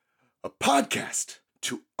a podcast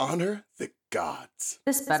to honor the gods.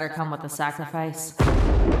 This better come with a sacrifice.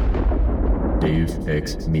 Dave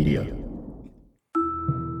X Media.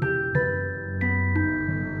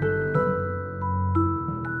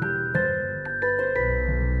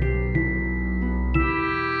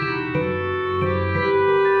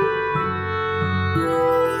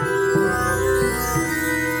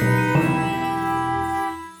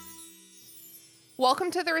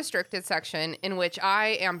 Welcome to the restricted section, in which I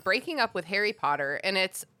am breaking up with Harry Potter, and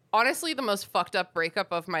it's honestly the most fucked up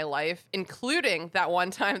breakup of my life, including that one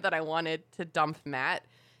time that I wanted to dump Matt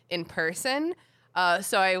in person.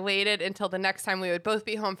 So I waited until the next time we would both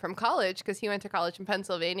be home from college, because he went to college in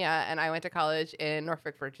Pennsylvania and I went to college in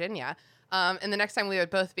Norfolk, Virginia. And the next time we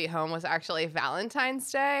would both be home was actually Valentine's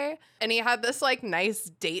Day. And he had this like nice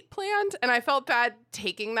date planned, and I felt bad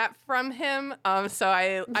taking that from him. So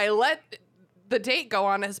I let the date go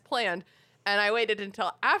on as planned, and I waited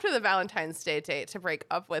until after the Valentine's Day date to break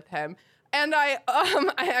up with him. And I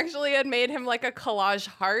actually had made him like a collage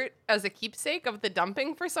heart as a keepsake of the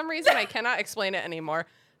dumping for some reason. I cannot explain it anymore.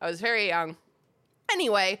 I was very young.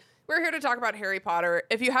 Anyway, we're here to talk about Harry Potter.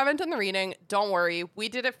 If you haven't done the reading, don't worry. We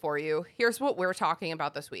did it for you. Here's what we're talking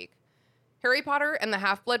about this week. Harry Potter and the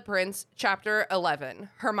Half-Blood Prince, Chapter 11,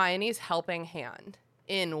 Hermione's Helping Hand,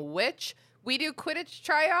 in which we do Quidditch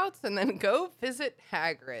tryouts and then go visit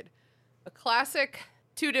Hagrid. A classic,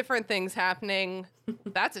 two different things happening.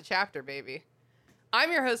 That's a chapter, baby.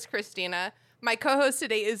 I'm your host, Christina. My co-host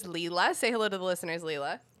today is Leela. Say hello to the listeners,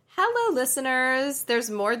 Leela. Hello, listeners. There's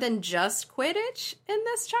more than just Quidditch in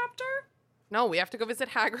this chapter? No, we have to go visit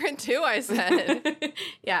Hagrid too, I said.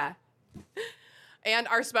 Yeah. And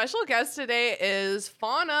our special guest today is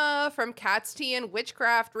Fawna from Cat's Tea and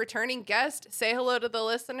Witchcraft, returning guest. Say hello to the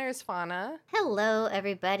listeners, Fawna. Hello,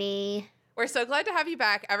 everybody. We're so glad to have you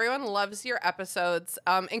back. Everyone loves your episodes.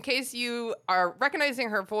 In case you are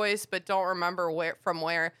recognizing her voice but don't remember where,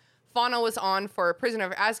 Fawna was on for Prisoner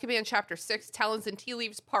of Azkaban, Chapter 6, Talons and Tea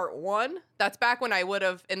Leaves, Part 1. That's back when I would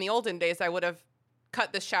have, in the olden days, I would have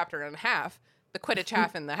cut this chapter in half, the Quidditch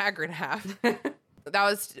half and the Hagrid half. That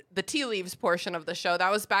was the tea leaves portion of the show.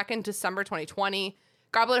 That was back in December 2020.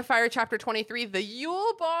 Goblet of Fire, Chapter 23, The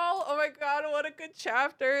Yule Ball. Oh my God, what a good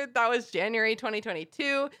chapter. That was January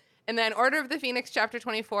 2022. And then Order of the Phoenix, Chapter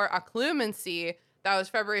 24, Occlumency. That was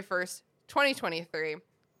February 1st, 2023.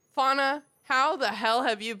 Fawna, how the hell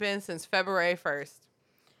have you been since February 1st?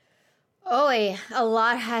 Oh, a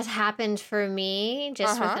lot has happened for me,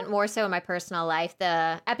 just more so in my personal life.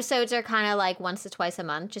 The episodes are kind of like once or twice a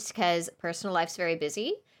month, just because personal life's very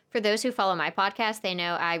busy. For those who follow my podcast, they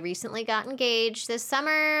know I recently got engaged this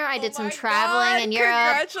summer. I did some traveling in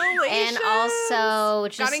Europe. Congratulations. And also,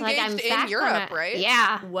 just got engaged I'm back in Europe, right?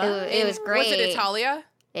 Yeah. What? It was great. Was it Italia?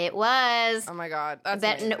 It was. Oh my God.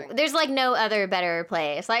 That's amazing. There's like no other better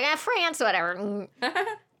place. Like France, whatever.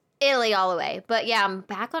 Italy all the way. But yeah, I'm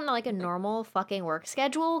back on like a normal fucking work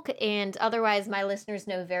schedule. And otherwise, my listeners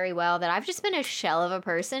know very well that I've just been a shell of a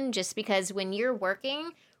person, just because when you're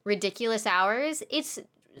working ridiculous hours, it's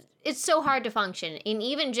so hard to function. And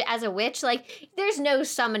even as a witch, like, there's no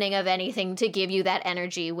summoning of anything to give you that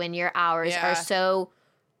energy when your hours are so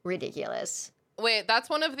ridiculous. Wait, that's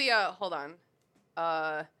one of the, hold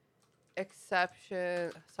on.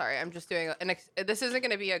 Exception. Sorry, I'm just doing, this isn't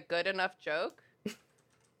going to be a good enough joke.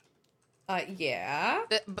 Yeah.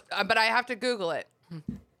 But I have to Google it.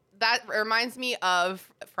 That reminds me of,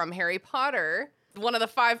 from Harry Potter, one of the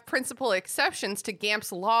 5 principal exceptions to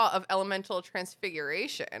Gamp's law of elemental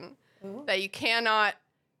transfiguration. Ooh. That you cannot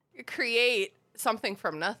create something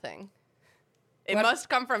from nothing. It must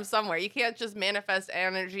come from somewhere. You can't just manifest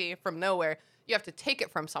energy from nowhere. You have to take it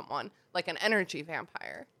from someone, like an energy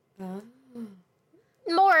vampire.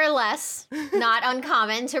 More or less. Not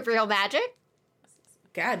uncommon to real magic.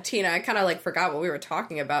 God, Tina, I kind of like forgot what we were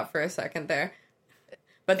talking about for a second there.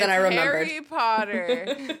 But then I remembered. Harry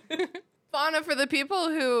Potter. Fawna, for the people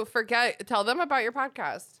who forget, tell them about your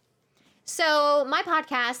podcast. So my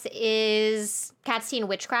podcast is Cat's Tea and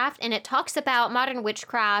Witchcraft, and it talks about modern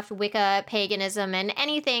witchcraft, Wicca, paganism, and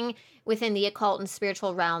anything within the occult and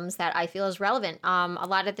spiritual realms that I feel is relevant. A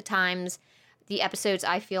lot of the times, the episodes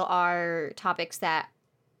I feel are topics that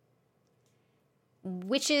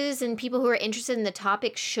witches and people who are interested in the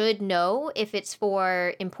topic should know, if it's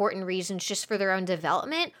for important reasons, just for their own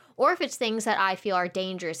development, or if it's things that I feel are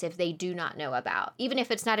dangerous if they do not know about. Even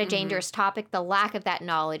if it's not a dangerous topic, the lack of that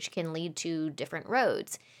knowledge can lead to different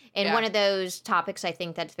roads. And one of those topics I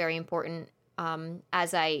think that's very important,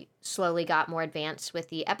 as I slowly got more advanced with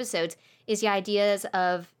the episodes, is the ideas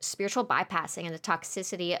of spiritual bypassing and the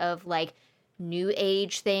toxicity of like new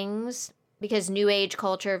age things because New Age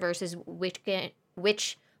culture versus Wiccan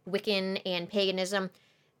and paganism,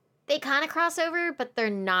 they kind of cross over, but they're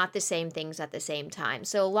not the same things at the same time.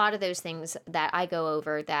 So a lot of those things that I go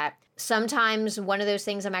over, that sometimes one of those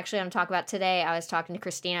things I'm actually going to talk about today, I was talking to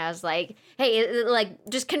Christina, I was like, hey, like,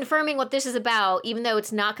 just confirming what this is about, even though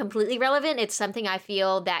it's not completely relevant, it's something I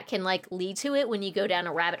feel that can, like, lead to it when you go down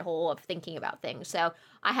a rabbit hole of thinking about things. So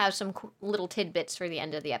I have some little tidbits for the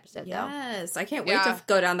end of the episode, though. Yes, I can't wait to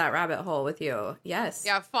go down that rabbit hole with you. Yes.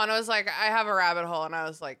 Yeah, Fawna was like, I have a rabbit hole, and I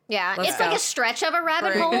was like, yeah, Let's it's go. like a stretch of a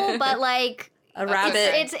rabbit hole, but like A rabbit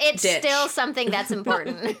it's ditch. still something that's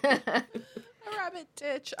important. a rabbit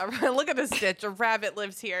ditch. Look at this ditch. A rabbit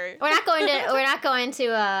lives here. We're not going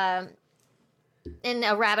to in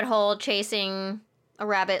a rabbit hole chasing a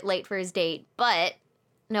rabbit late for his date, but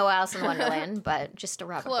no Alice in Wonderland, but just a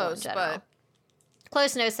rabbit hole in Close, general. but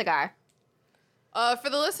Close, no cigar. for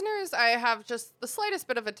the listeners, I have just the slightest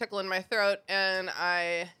bit of a tickle in my throat, and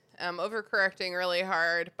I am overcorrecting really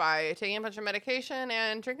hard by taking a bunch of medication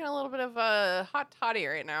and drinking a little bit of a hot toddy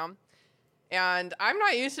right now. And I'm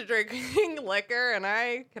not used to drinking liquor, and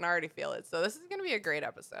I can already feel it. So this is going to be a great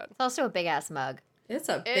episode. It's also a big ass mug. It's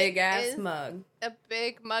a It big ass is mug. A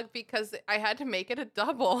big mug because I had to make it a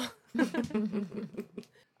double.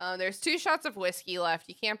 There's 2 shots of whiskey left.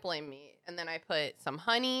 You can't blame me. And then I put some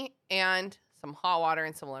honey and some hot water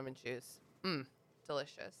and some lemon juice.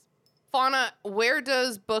 Delicious. Fawna, where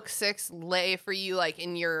does book 6 lay for you, like,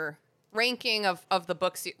 in your ranking of the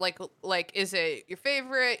books? Like, is it your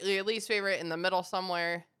favorite, your least favorite, in the middle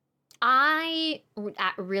somewhere? I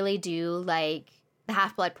really do like the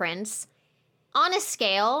Half-Blood Prince. On a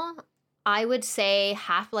scale, I would say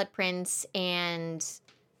Half-Blood Prince and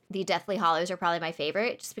the Deathly Hallows are probably my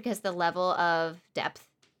favorite, just because the level of depth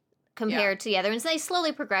compared to the other ones, they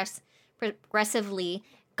slowly progressively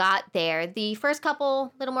got there. The first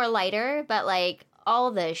couple, a little more lighter, but like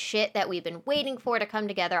all the shit that we've been waiting for to come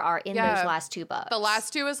together are in those last 2 books. The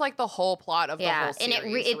last 2 is like the whole plot of the whole series, and it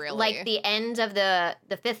really. like the end of the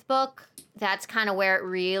 5th book, that's kind of where it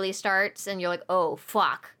really starts, and you're like, oh,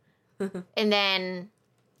 fuck. And then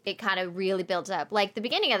it kind of really builds up. Like the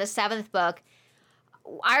beginning of the 7th book,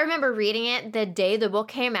 I remember reading it the day the book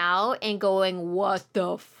came out and going, what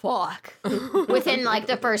the fuck? Within like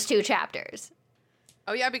the first 2 chapters.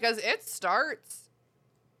 Oh, yeah, because it starts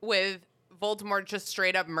with Voldemort just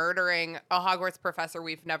straight up murdering a Hogwarts professor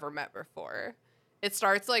we've never met before. It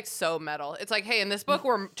starts like so metal. It's like, hey, in this book,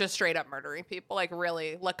 we're just straight up murdering people, like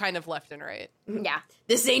really, like kind of left and right. Yeah.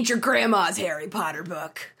 This ain't your grandma's Harry Potter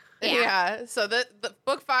book. Yeah. So the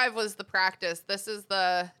book 5 was the practice. This is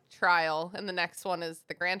the trial, and the next one is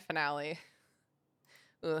the grand finale.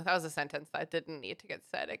 Ooh, that was a sentence that didn't need to get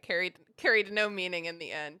said. It carried no meaning in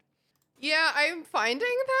the end. Yeah, I'm finding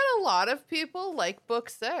that a lot of people like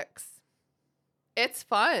book 6. It's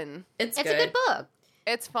fun. It's a good book.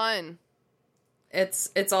 It's fun.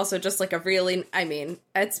 It's also just like a really, I mean,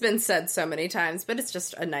 it's been said so many times, but it's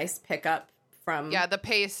just a nice pickup from Yeah, the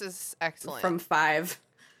pace is excellent. from 5.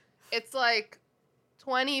 It's like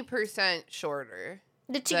 20% shorter.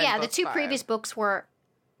 The 2 5. previous books were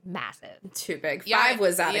massive. Too big. Yeah, 5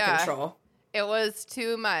 was out of control. It was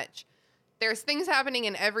too much. There's things happening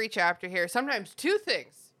in every chapter here. Sometimes 2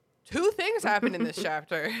 things. 2 things happen in this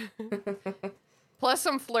chapter. Plus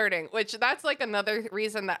some flirting, which that's like another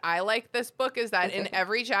reason that I like this book, is that in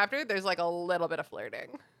every chapter there's like a little bit of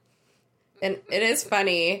flirting. And it is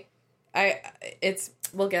funny.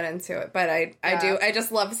 We'll get into it, but I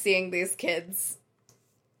just love seeing these kids,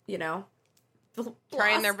 you know,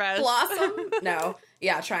 Trying their best. Blossom. No.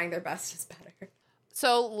 Yeah, trying their best is better.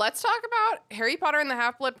 So let's talk about Harry Potter and the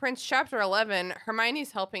Half-Blood Prince, Chapter 11,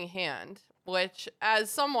 Hermione's Helping Hand, which, as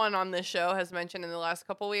someone on this show has mentioned in the last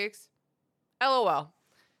couple weeks, LOL.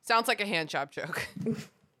 Sounds like a hand job joke.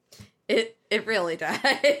 It really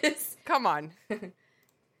does. Come on.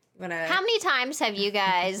 How many times have you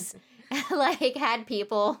guys like had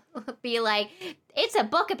people be like, it's a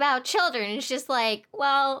book about children? It's just like,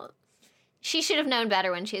 well, she should have known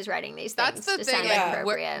better when she was writing these things. That's the to thing. sound Like,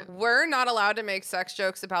 appropriate. we're not allowed to make sex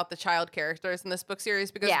jokes about the child characters in this book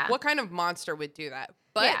series because what kind of monster would do that?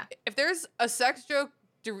 But if there's a sex joke,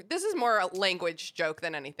 this is more a language joke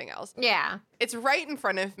than anything else. Yeah. It's right in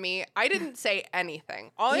front of me. I didn't say anything.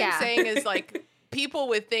 All I'm saying is like people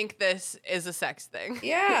would think this is a sex thing.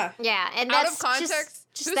 Yeah. Yeah, and Out that's of context,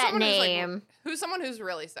 just that name. Who's someone who's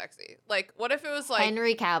really sexy? Like, what if it was like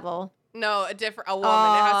Henry Cavill. No, a woman.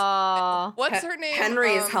 Oh. What's her name?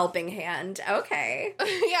 Henry's helping hand. Okay.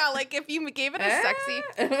 Yeah, like if you gave it a sexy.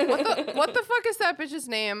 What the fuck is that bitch's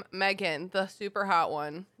name? Megan, the super hot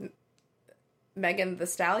one. Megan the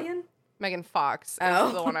Stallion? Megan Fox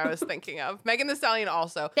is the one I was thinking of. Megan Thee Stallion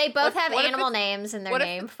also. They both have animal names in their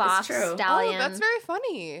name. Fox, Stallion. Oh, that's very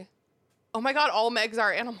funny. Oh my god, all Megs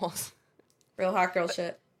are animals. Real hot girl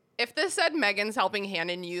shit. If this said Megan's Helping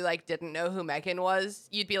Hand and you like didn't know who Megan was,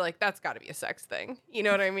 you'd be like, that's got to be a sex thing. You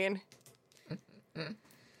know what I mean?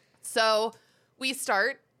 So we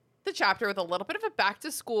start the chapter with a little bit of a back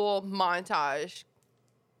to school montage.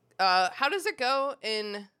 How does it go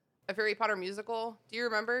in a Harry Potter musical? Do you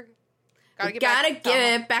remember? Gotta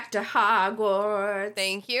get back to Hogwarts.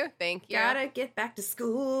 Thank you. Gotta get back to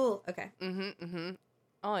school. Okay.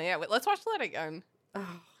 Oh yeah, wait, let's watch that again.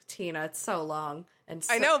 Oh, Tina, it's so long. And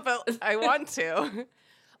so- I know, but I want to.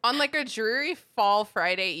 On like a dreary fall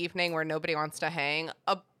Friday evening where nobody wants to hang,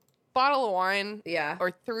 a bottle of wine,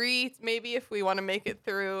 or 3 maybe if we want to make it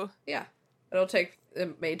through. Yeah,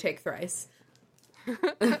 it may take thrice.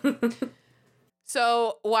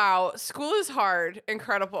 So, wow, school is hard.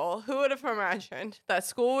 Incredible. Who would have imagined that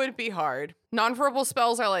school would be hard? Nonverbal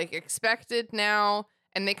spells are like expected now,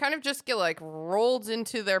 and they kind of just get like rolled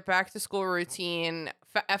into their back to school routine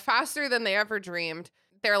faster than they ever dreamed.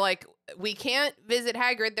 They're like, we can't visit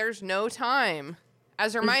Hagrid. There's no time.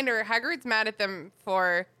 As a reminder, Hagrid's mad at them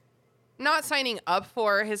for not signing up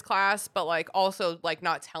for his class, but like also like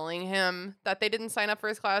not telling him that they didn't sign up for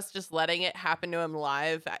his class, just letting it happen to him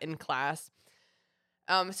live in class.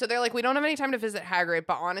 So they're like, we don't have any time to visit Hagrid,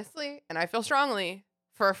 but honestly, and I feel strongly,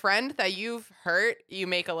 for a friend that you've hurt, you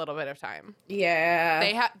make a little bit of time.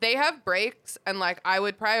 Yeah. They have breaks, and like I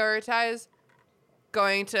would prioritize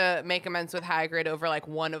going to make amends with Hagrid over like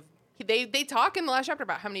one of they talk in the last chapter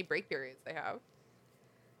about how many break periods they have.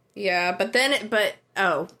 Yeah, but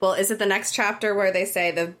is it the next chapter where they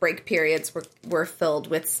say the break periods were filled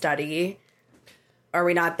with study? Are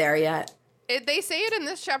we not there yet? They say it in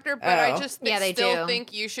this chapter, but I just still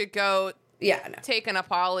think you should go take an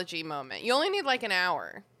apology moment. You only need like an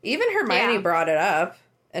hour. Even Hermione brought it up,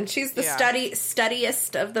 and she's the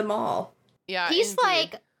studiest of them all. Yeah, he's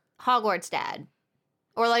like Hogwarts dad,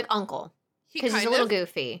 or like uncle, because he's a little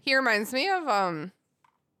goofy. He reminds me of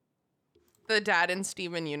the dad in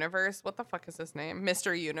Steven Universe. What the fuck is his name?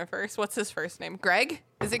 Mr. Universe. What's his first name? Greg?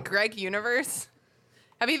 Is it Greg Universe?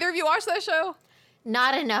 Have either of you watched that show?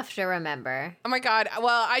 Not enough to remember. Oh my god.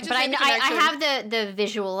 Well, I have the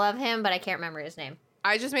visual of him, but I can't remember his name.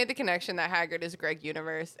 I just made the connection that Hagrid is Greg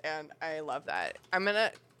Universe, and I love that. I'm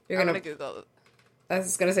gonna Google. I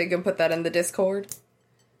was gonna say, you can put that in the Discord.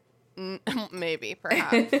 Maybe,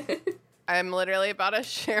 perhaps. I'm literally about to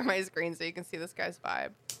share my screen so you can see this guy's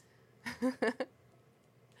vibe.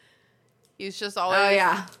 He's just always. Oh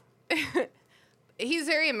yeah. He's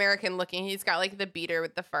very American looking. He's got like the beater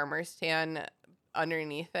with the farmer's tan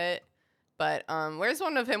underneath it. But where's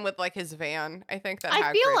one of him with like his van? I think that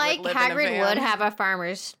I feel like Hagrid would have a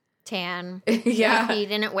farmer's tan. Yeah. If he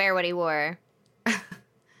didn't wear what he wore.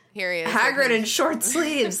 Here he is. Hagrid in short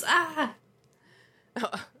sleeves. Ah.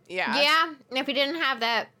 Yeah. Yeah. If he didn't have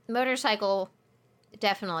that motorcycle,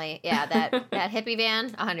 definitely. Yeah, that hippie van,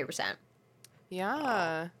 100%.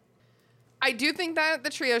 Yeah. I do think that the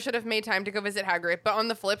trio should have made time to go visit Hagrid, but on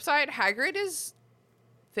the flip side, Hagrid is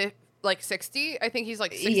 60. I think he's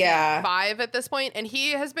like 65 at this point, and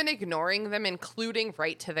he has been ignoring them, including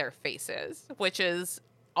right to their faces, which is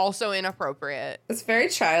also inappropriate. It's very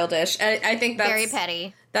childish. I think that's very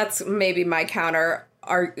petty. That's maybe my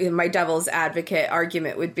my devil's advocate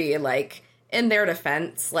argument would be like, in their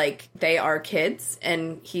defense, like they are kids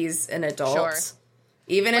and he's an adult. Sure.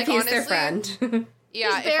 Even like, if he's honestly, their friend.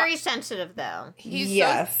 Yeah, he's very sensitive, though.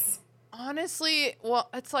 Yes. Honestly, well,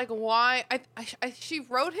 it's like, why? She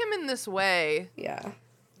wrote him in this way. Yeah.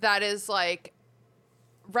 That is, like,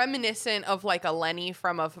 reminiscent of, like, a Lenny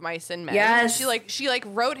from Of Mice and Men. Yes. She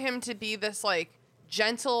wrote him to be this, like,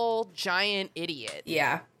 gentle, giant idiot.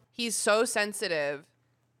 Yeah. He's so sensitive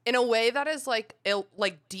in a way that is, like,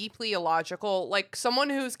 deeply illogical. Like, someone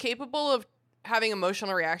who's capable of having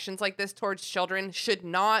emotional reactions like this towards children should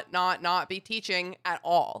not be teaching at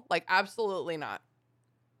all. Like, absolutely not.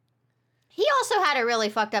 He also had a really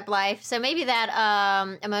fucked up life, so maybe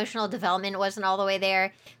that emotional development wasn't all the way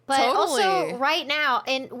there. But totally. Also, right now,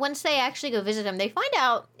 and once they actually go visit him, they find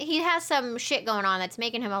out he has some shit going on that's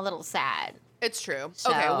making him a little sad. It's true.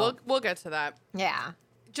 So, okay, we'll get to that. Yeah.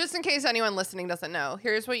 Just in case anyone listening doesn't know,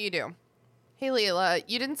 here's what you do. Hey, Leela,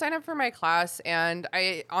 you didn't sign up for my class, and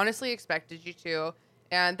I honestly expected you to,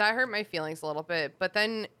 and that hurt my feelings a little bit. But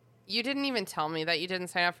then you didn't even tell me that you didn't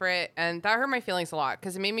sign up for it, and that hurt my feelings a lot,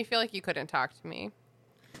 because it made me feel like you couldn't talk to me.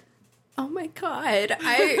 Oh my god.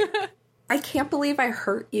 I can't believe I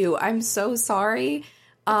hurt you. I'm so sorry. It's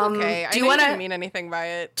okay. I didn't mean anything by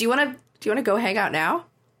it. Do you want to go hang out now?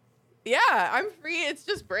 Yeah, I'm free. It's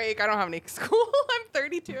just break. I don't have any school. I'm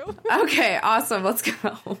 32. Okay, awesome. Let's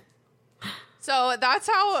go. So that's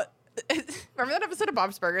how. Remember that episode of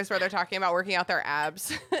Bob's Burgers where they're talking about working out their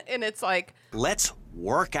abs? And it's like, let's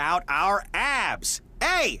work out our abs.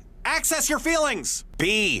 A, access your feelings.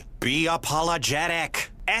 B, be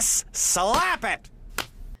apologetic. S, slap it.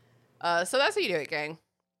 So that's how you do it, gang.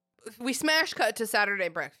 We smash cut to Saturday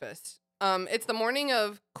breakfast. It's the morning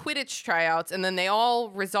of Quidditch tryouts, and then they all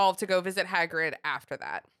resolve to go visit Hagrid after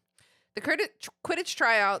that. The Quidditch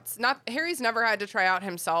tryouts, Harry's never had to try out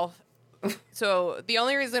himself. So the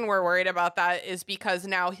only reason we're worried about that is because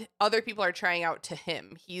now other people are trying out to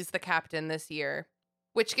him. He's the captain this year,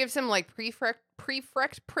 which gives him like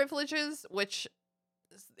prefect privileges, which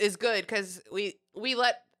is good because we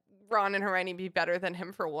let Ron and Hermione be better than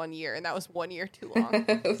him for 1 year, and that was 1 year too long.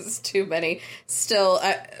 It was too many. Still,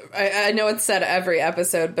 I know it's said every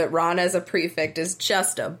episode, but Ron as a prefect is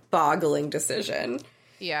just a boggling decision.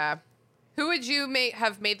 Yeah. Who would you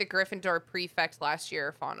have made the Gryffindor prefect last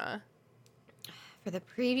year, Fawna? For the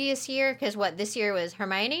previous year? Because this year was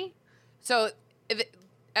Hermione? So in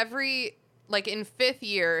fifth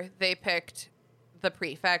year, they picked the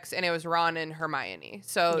prefects, and it was Ron and Hermione.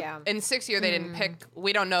 So in sixth year, they didn't pick,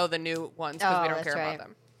 we don't know the new ones because we don't care about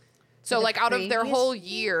them. So like out of their whole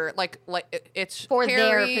year, like it's for Harry,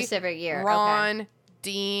 their specific year, Ron,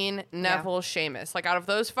 Dean, Neville, Seamus. Like out of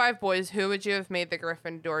those 5 boys, who would you have made the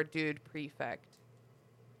Gryffindor dude prefect?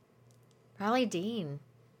 Probably Dean.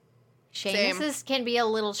 Seamus can be a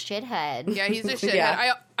little shithead. Yeah, he's a shithead.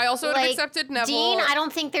 Yeah. I also would have accepted Neville. Dean, I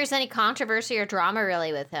don't think there's any controversy or drama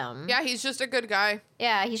really with him. Yeah, he's just a good guy.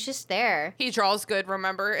 Yeah, he's just there. He draws good,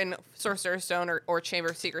 remember? In Sorcerer's Stone or Chamber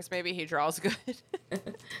of Secrets, maybe he draws good.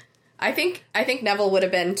 I think Neville would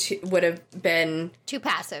have been too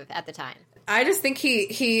passive at the time. I just think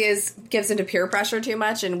he gives into peer pressure too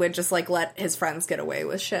much and would just like let his friends get away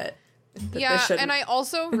with shit. Yeah, and I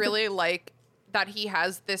also really like that he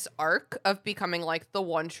has this arc of becoming like the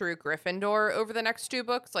one true Gryffindor over the next 2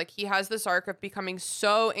 books. Like he has this arc of becoming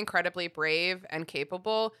so incredibly brave and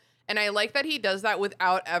capable. And I like that he does that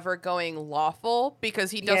without ever going lawful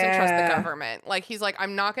because he doesn't trust the government. Like he's like,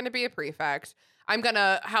 I'm not going to be a prefect. I'm going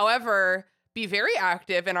to, however, be very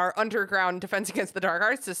active in our underground Defense Against the Dark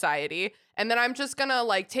Arts Society. And then I'm just going to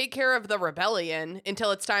like take care of the rebellion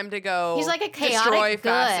until it's time to go. He's like a chaotic destroy good.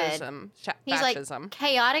 fascism. He's fascism. like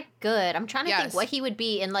chaotic good. I'm trying to think what he would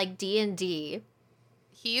be in like D&D.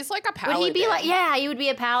 He's like a paladin. Would he be like, yeah, he would be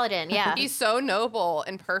a paladin. Yeah. He's so noble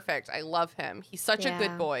and perfect. I love him. He's such a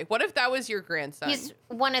good boy. What if that was your grandson? He's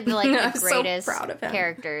one of the like the greatest so proud of him.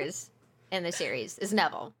 characters in the series is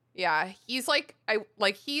Neville. Yeah. He's like,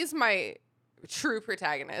 he's my true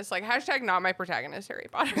protagonist. Like hashtag not my protagonist, Harry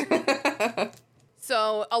Potter.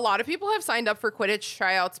 So a lot of people have signed up for Quidditch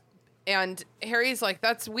tryouts, and Harry's like,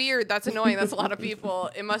 that's weird, that's annoying, that's a lot of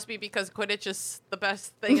people. It must be because Quidditch is the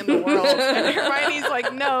best thing in the world. And Hermione's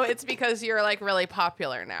like, no, it's because you're like really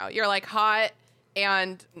popular now. You're like hot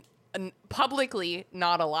and publicly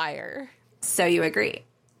not a liar. So you agree?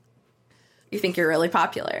 You think you're really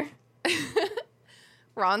popular?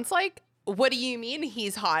 Ron's like, what do you mean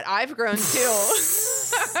he's hot? I've grown too.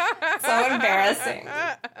 So embarrassing.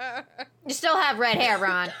 You still have red hair,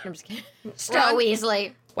 Ron. I'm just kidding. Still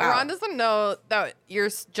Weasley. Wow. Ron doesn't know that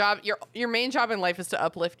your main job in life is to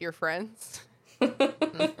uplift your friends. He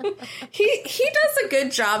does a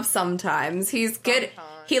good job sometimes. He's good.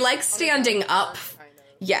 He likes standing up.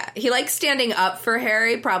 Yeah, he likes standing up for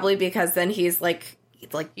Harry, probably because then he's like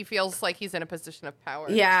he feels like he's in a position of power.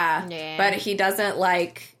 Yeah. But he doesn't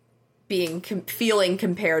like feeling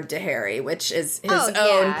compared to Harry, which is his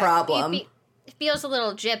own problem. He feels a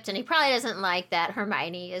little gypped, and he probably doesn't like that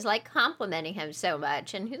Hermione is like complimenting him so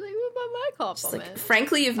much. And he's like, "What about my compliment?" Like,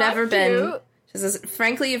 frankly, you've never been. She says,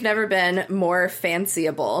 "Frankly, you've never been more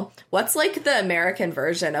fanciable." What's like the American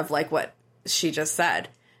version of like what she just said?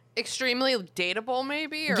 Extremely dateable,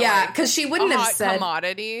 maybe? Or yeah, like because she wouldn't have said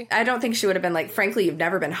commodity. I don't think she would have been like, frankly, you've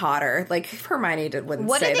never been hotter. Like, Hermione wouldn't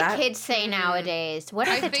what say do that. the kids say nowadays? What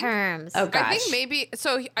are the terms? Oh, gosh. I think maybe,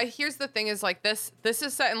 so here's the thing is like this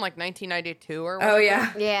is set in like 1992 or whatever. Oh,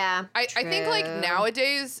 yeah. Yeah. I think like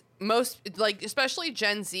nowadays, most, like, especially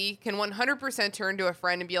Gen Z can 100% turn to a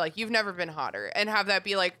friend and be like, you've never been hotter, and have that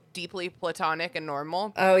be like deeply platonic and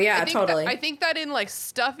normal. Oh, yeah, totally. I think that in like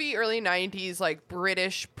stuffy early 90s, like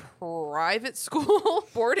British private school,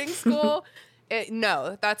 boarding school,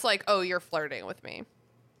 no, that's like, oh, you're flirting with me.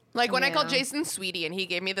 Like when I called Jason sweetie and he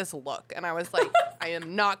gave me this look, and I was like, I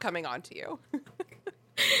am not coming on to you.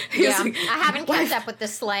 Yeah, I haven't kept up with the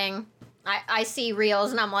slang. I see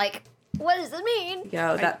reels and I'm like, What does it mean?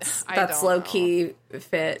 Yo, that's don't low know. key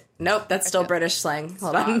fit. Nope, that's still British slang.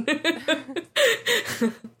 Hold on.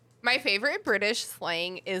 My favorite British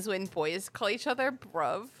slang is when boys call each other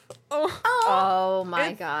bruv. Oh, Oh my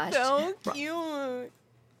it's gosh. so cute.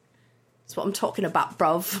 That's what I'm talking about,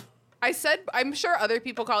 bruv. I said, I'm sure other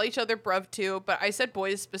people call each other bruv too, but I said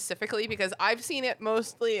boys specifically because I've seen it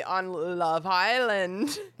mostly on Love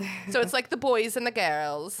Island. So it's like the boys and the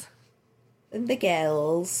girls. The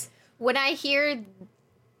girls. When I hear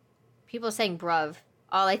people saying bruv,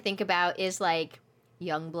 all I think about is like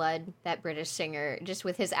Youngblood, that British singer, just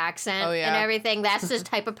with his accent and everything. That's the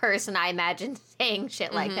type of person I imagine saying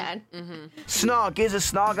shit like that. Snog is a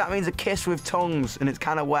snog. That means a kiss with tongues, and it's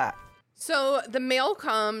kind of wet. So the mail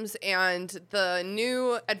comes and the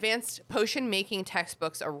new advanced potion making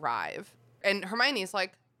textbooks arrive. And Hermione's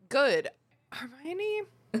like, good. Hermione?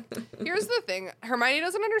 Here's the thing. Hermione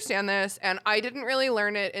doesn't understand this, and I didn't really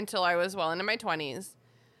learn it until I was well into my 20s.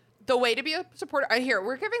 The way to be a supporter... Here,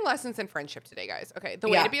 we're giving lessons in friendship today, guys. Okay, the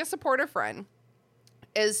way to be a supportive friend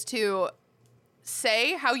is to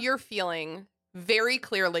say how you're feeling very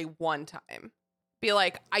clearly one time. Be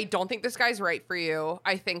like, I don't think this guy's right for you.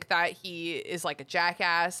 I think that he is like a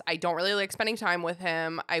jackass. I don't really like spending time with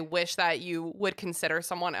him. I wish that you would consider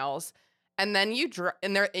someone else. And then you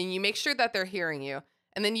and you make sure that they're hearing you.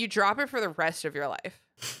 And then you drop it for the rest of your life.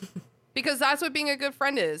 Because that's what being a good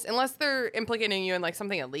friend is. Unless they're implicating you in like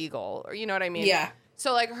something illegal, or you know what I mean? Yeah.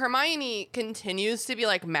 So like Hermione continues to be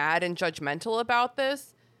like mad and judgmental about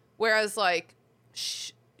this. Whereas like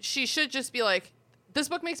she should just be like, this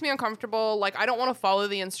book makes me uncomfortable. Like, I don't want to follow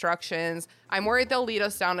the instructions. I'm worried they'll lead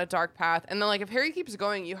us down a dark path. And then, like, if Harry keeps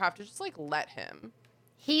going, you have to just, like, let him.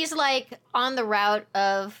 He's, like, on the route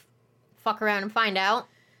of fuck around and find out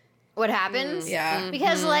what happens. Yeah.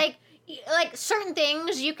 Because, like, certain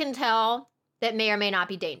things you can tell that may or may not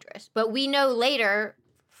be dangerous. But we know later,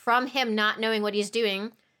 from him not knowing what he's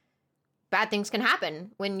doing, bad things can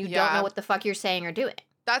happen when you don't know what the fuck you're saying or doing.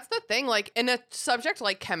 That's the thing, like, in a subject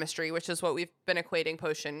like chemistry, which is what we've been equating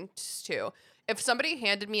potions to, if somebody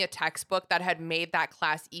handed me a textbook that had made that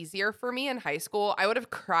class easier for me in high school, I would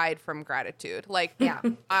have cried from gratitude. Like,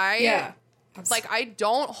 I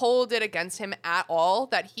don't hold it against him at all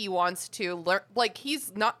that he wants to learn. Like,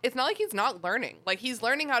 it's not like he's not learning. Like, he's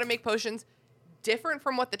learning how to make potions different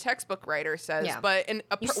from what the textbook writer says, but in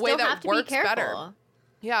a way that works better.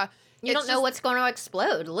 Yeah. You don't know what's going to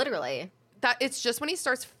explode, literally. That it's just when he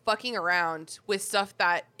starts fucking around with stuff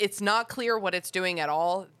that it's not clear what it's doing at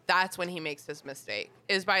all, that's when he makes his mistake,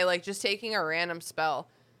 is by like just taking a random spell.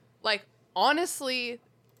 Like, honestly,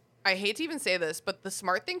 I hate to even say this, but the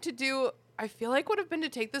smart thing to do, I feel like, would have been to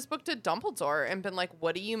take this book to Dumbledore and been like,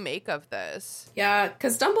 what do you make of this? Yeah,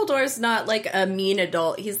 because Dumbledore's not like a mean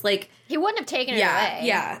adult. He's like, he wouldn't have taken it away.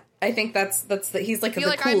 Yeah. I think he's like the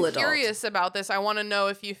cool adult. I'm curious about this. I want to know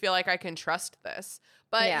if you feel like I can trust this.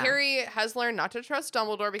 But Harry has learned not to trust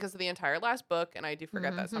Dumbledore because of the entire last book, and I do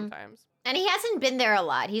forget that sometimes. And he hasn't been there a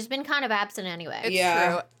lot. He's been kind of absent anyway. It's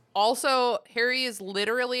true. Also, Harry is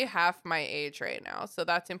literally half my age right now, so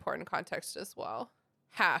that's important context as well.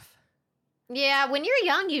 Half. Yeah, when you're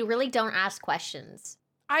young, you really don't ask questions.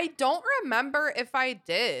 I don't remember if I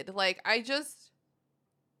did. Like,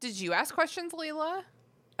 did you ask questions, Leela?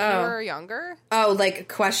 When you were younger? Oh, like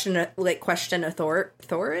question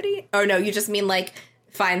authority? Oh, no, you just mean like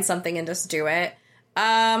find something and just do it.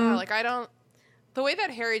 The way that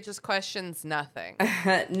Harry just questions nothing.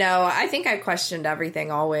 No, I think I questioned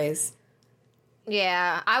everything always.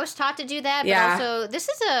 Yeah, I was taught to do that, but also this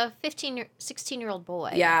is a 16-year-old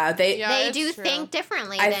boy. Yeah, they do think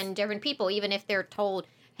differently than different people, even if they're told,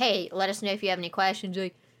 hey, let us know if you have any questions.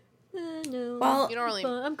 Like, no, well, you don't really.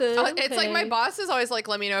 I'm good. It's like my boss is always like,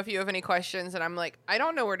 let me know if you have any questions, and I'm like, I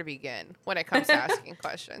don't know where to begin when it comes to asking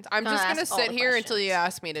questions. I'm just gonna sit here until you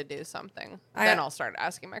ask me to do something. Then I'll start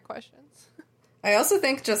asking my questions. I also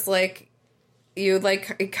think just like you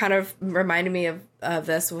like it kind of reminded me of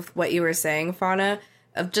this with what you were saying, Fawna,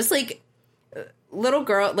 of just like little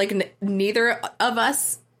girl, like neither of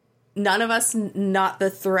us. None of us, not the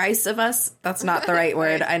thrice of us. That's not the right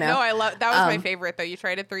word. I know. No, I love that was my favorite though. You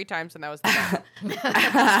tried it 3 times and that was the best.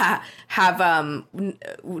 Have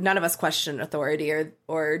none of us questioned authority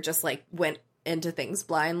or just like went into things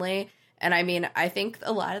blindly. And I mean, I think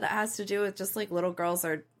a lot of that has to do with just like little girls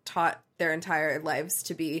are taught their entire lives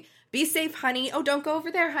to be safe, honey. Oh, don't go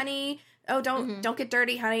over there, honey. Oh, don't get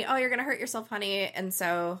dirty, honey. Oh, you're gonna hurt yourself, honey. And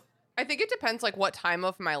so. I think it depends, like, what time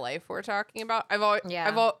of my life we're talking about. I've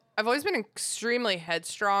always been extremely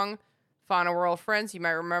headstrong. Fawna World friends, you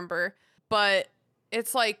might remember, but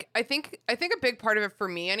it's like I think a big part of it for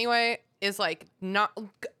me anyway is like not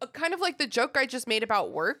kind of like the joke I just made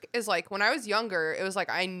about work is like when I was younger, it was like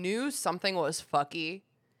I knew something was fucky.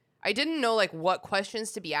 I didn't know like what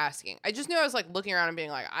questions to be asking. I just knew I was like looking around and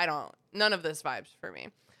being like, none of this vibes for me.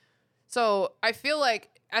 So I feel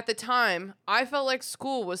like at the time, I felt like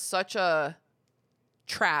school was such a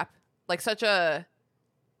trap, like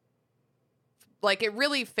it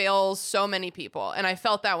really fails so many people. And I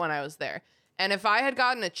felt that when I was there. And if I had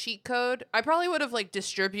gotten a cheat code, I probably would have like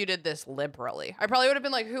distributed this liberally. I probably would have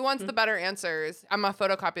been like, who wants the better answers? I'm going to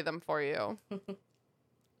photocopy them for you.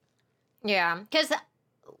 Yeah. Because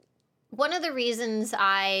one of the reasons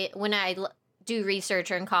when I do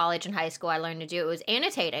research in college and high school, I learned to do it was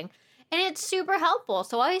annotating. And it's super helpful.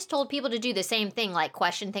 So I always told people to do the same thing, like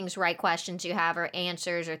question things, write questions you have or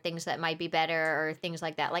answers or things that might be better or things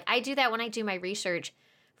like that. Like I do that when I do my research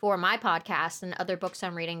for my podcast and other books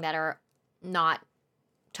I'm reading that are not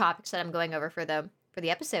topics that I'm going over for the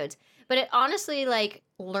episodes. But it honestly, like,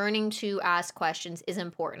 learning to ask questions is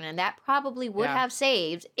important. And that probably would have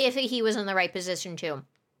saved if he was in the right position too.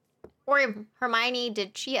 Or Hermione,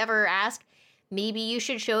 did she ever ask, maybe you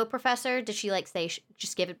should show a professor? Did she like say,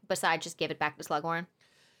 just give it back to Slughorn?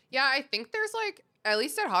 Yeah, I think there's like, at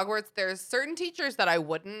least at Hogwarts, there's certain teachers that I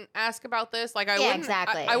wouldn't ask about this. Like I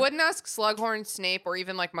wouldn't ask Slughorn, Snape, or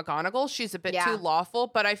even like McGonagall. She's a bit too lawful,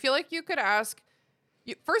 but I feel like you could ask,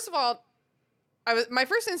 first of all, my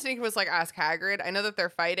first instinct was like ask Hagrid. I know that they're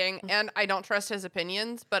fighting and I don't trust his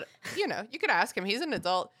opinions, but you could ask him. He's an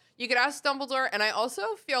adult. You could ask Dumbledore. And I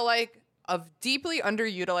also feel like a deeply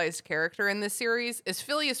underutilized character in this series is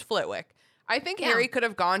Phileas Flitwick. I think Harry could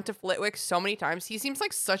have gone to Flitwick so many times. He seems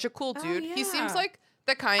like such a cool dude. He seems like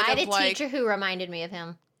the kind of like... I had a teacher who reminded me of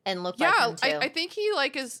him and looked like him too. I think he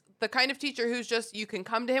like is the kind of teacher who's just, you can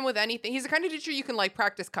come to him with anything. He's the kind of teacher you can like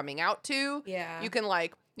practice coming out to. Yeah. You can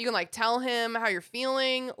like tell him how you're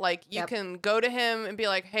feeling. Like you can go to him and be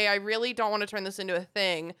like, hey, I really don't want to turn this into a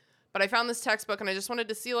thing, but I found this textbook and I just wanted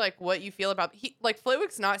to see like what you feel about like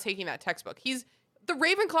Flitwick's not taking that textbook. He's the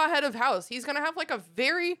Ravenclaw head of house. He's going to have like a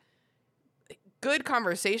very good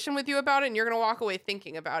conversation with you about it and you're going to walk away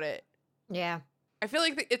thinking about it. Yeah. I feel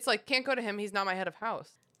like it's like, can't go to him. He's not my head of house.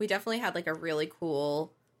 We definitely had like a really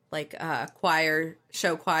cool like choir,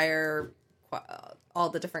 show choir, all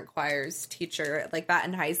the different choirs teacher like that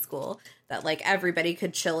in high school that like everybody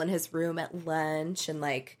could chill in his room at lunch and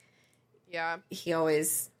like, he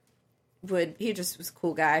always he just was a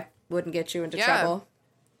cool guy. Wouldn't get you into trouble.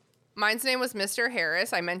 Mine's name was Mr.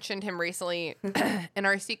 Harris. I mentioned him recently in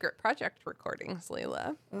our secret project recordings,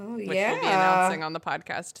 Layla. Oh, which we'll be announcing on the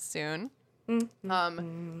podcast soon.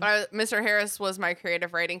 Mm-hmm. But Mr. Harris was my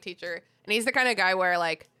creative writing teacher. And he's the kind of guy where,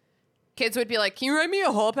 like, kids would be like, can you write me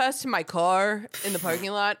a hall pass to my car in the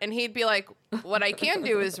parking lot? And he'd be like, what I can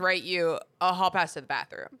do is write you a hall pass to the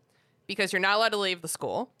bathroom because you're not allowed to leave the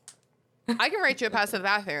school. I can write you a pass to the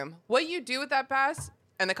bathroom. What you do with that pass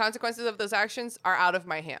and the consequences of those actions are out of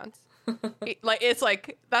my hands. It's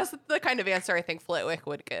like, that's the kind of answer I think Flitwick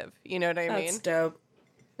would give. You know what I mean? That's dope.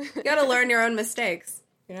 You gotta learn your own mistakes,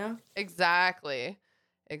 you know? Exactly.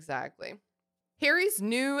 Harry's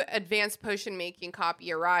new advanced potion making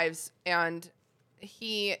copy arrives and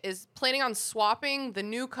he is planning on swapping the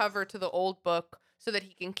new cover to the old book so that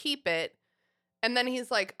he can keep it. And then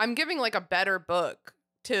he's like, I'm giving like a better book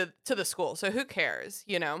to the school, so who cares,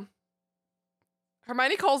 you know?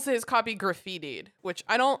 Hermione calls his copy graffitied, which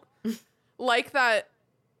I don't like that.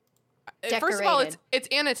 Decorated. First of all, it's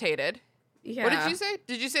annotated. Yeah. What did you say?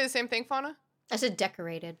 Did you say the same thing, Fawna? I said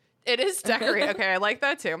decorated. It is decorated. Okay, I like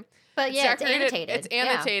that too. But yeah, it's annotated. It's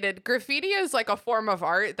annotated. Yeah. Graffiti is like a form of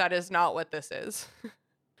art. That is not what this is.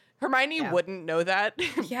 Hermione wouldn't know that.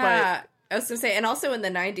 Yeah, I was going to say, and also in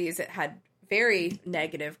the 90s, it had very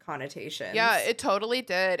negative connotations. Yeah, it totally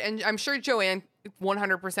did. And I'm sure Joanne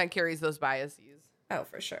 100% carries those biases. Oh,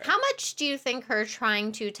 for sure. How much do you think her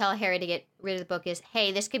trying to tell Harry to get rid of the book is,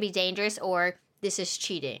 hey, this could be dangerous, or this is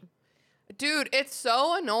cheating? Dude, it's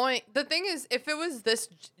so annoying. The thing is, if it was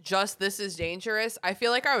this is dangerous, I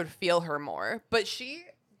feel like I would feel her more. But she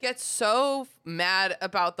gets so mad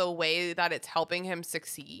about the way that it's helping him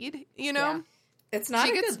succeed, you know? Yeah. It's not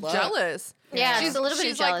she a gets good look. jealous. Yeah, it's a little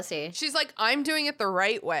bit of jealousy. She's like, I'm doing it the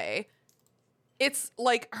right way. It's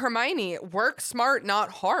like, Hermione, work smart, not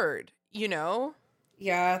hard, you know?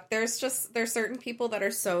 Yeah, there's certain people that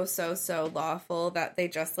are so lawful that they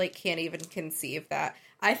just like can't even conceive that.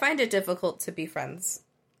 I find it difficult to be friends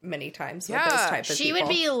many times with those type of people. She would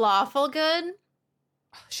be lawful good.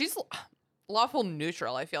 She's lawful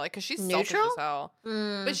neutral, I feel like, because she's neutral? selfish as hell.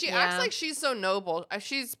 But she acts like she's so noble.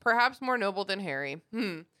 She's perhaps more noble than Harry.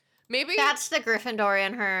 Maybe that's the Gryffindor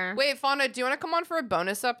in her. Wait, Fawna, do you want to come on for a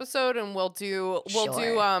bonus episode and we'll do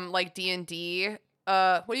like D&D,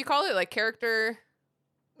 what do you call it? Like character.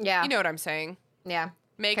 Yeah. You know what I'm saying? Yeah.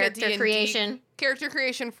 Make character a D&D creation. Character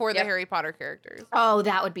creation for the Harry Potter characters. Oh,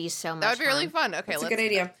 that would be so much That would be really fun. Okay, that's a good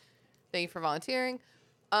idea. Thank you for volunteering.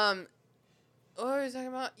 What was I talking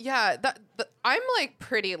about? Yeah, I'm like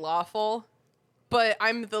pretty lawful, but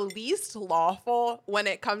I'm the least lawful when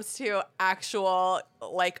it comes to actual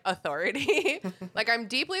like authority. Like I'm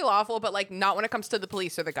deeply lawful, but like not when it comes to the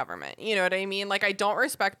police or the government. You know what I mean? Like I don't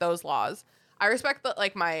respect those laws. I respect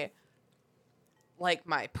my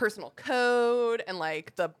personal code and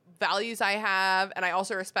like the values I have, and I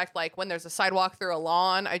also respect like when there's a sidewalk through a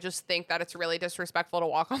lawn. I just think that it's really disrespectful to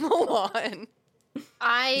walk on the lawn.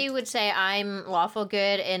 I would say I'm lawful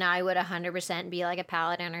good, and I would 100% be like a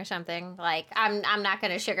paladin or something. Like I'm not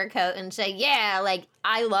gonna sugarcoat and say like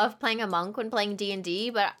I love playing a monk when playing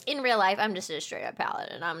D&D, but in real life I'm just a straight up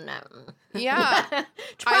paladin. I'm not. Yeah,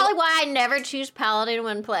 it's probably why I never choose paladin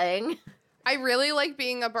when playing. I really like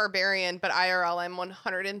being a barbarian, but IRL, I'm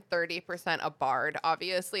 130% a bard.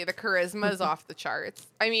 Obviously, the charisma is off the charts.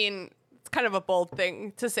 I mean, it's kind of a bold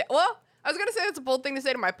thing to say. Well, I was going to say it's a bold thing to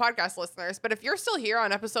say to my podcast listeners, but if you're still here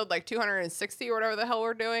on episode like 260 or whatever the hell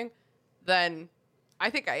we're doing, then I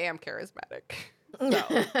think I am charismatic.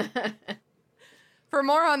 So. For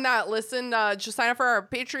more on that, listen, just sign up for our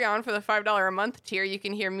Patreon for the $5 a month tier. You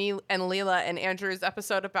can hear me and Leela and Andrew's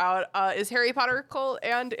episode about is Harry Potter a cult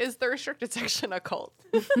and is the restricted section a cult?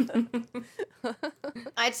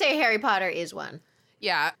 I'd say Harry Potter is one.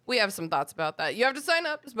 Yeah, we have some thoughts about that. You have to sign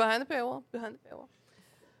up. It's behind the paywall. Behind the paywall.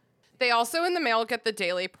 They also in the mail get the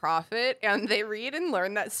Daily Prophet, and they read and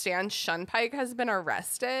learn that Stan Shunpike has been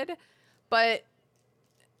arrested, but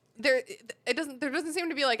there doesn't seem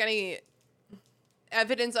to be like any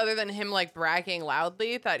evidence other than him like bragging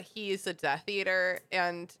loudly that he's a Death Eater.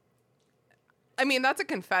 And I mean, that's a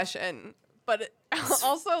confession, but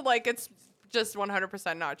also like it's just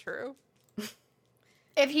 100% not true.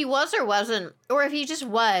 If he was or wasn't, or if he just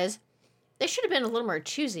was, they should have been a little more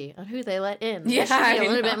choosy on who they let in. Yeah, there should be a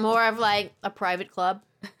little bit more of like a private club.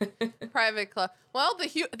 Private club. Well, the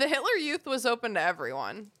Hitler Youth was open to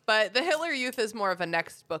everyone, but the Hitler Youth is more of a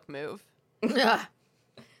next book move.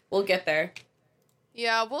 We'll get there.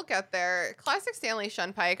 Yeah, we'll get there. Classic Stanley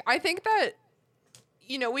Shunpike. I think that,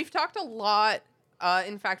 you know, we've talked a lot,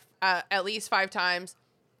 in fact, at least 5 times,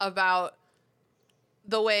 about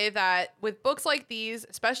the way that with books like these,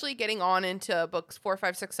 especially getting on into books 4,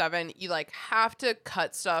 5, 6, 7, you like have to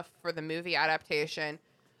cut stuff for the movie adaptation.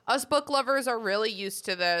 Us book lovers are really used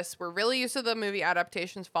to this. We're really used to the movie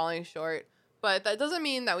adaptations falling short, but that doesn't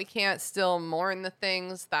mean that we can't still mourn the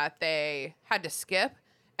things that they had to skip.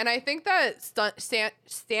 And I think that Stan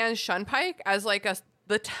Shunpike as like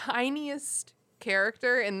the tiniest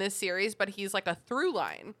character in this series, but he's like a through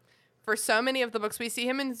line for so many of the books. We see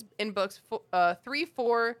him in books 3,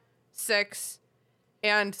 4, 6,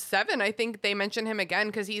 and 7. I think they mention him again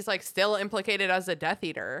because he's like still implicated as a Death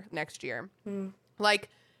Eater next year. Like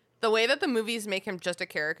the way that the movies make him just a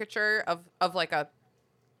caricature of like I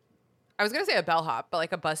was gonna say a bellhop, but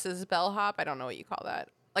like a bus's bellhop. I don't know what you call that.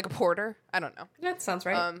 Like a porter? I don't know. That sounds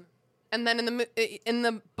right. And then in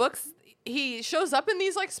the books, he shows up in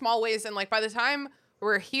these like small ways, and like by the time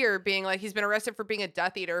we're here being like he's been arrested for being a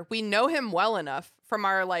Death Eater, we know him well enough from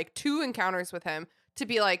our like 2 encounters with him to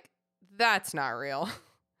be like, that's not real.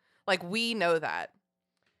 Like we know that.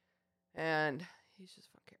 And he's just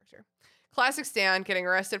a fun character. Classic Stan getting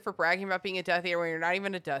arrested for bragging about being a Death Eater when you're not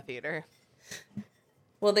even a Death Eater.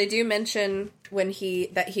 Well, they do mention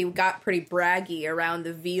that he got pretty braggy around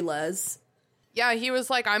the Vilas. Yeah, he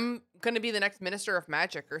was like, I'm going to be the next Minister of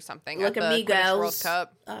Magic or something. Look at at the me, Quidditch girls. World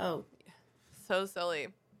Cup. Oh. So silly.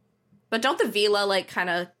 But don't the Vila, like,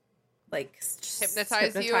 kind of, like...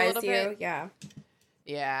 Hypnotize you a little bit? Yeah.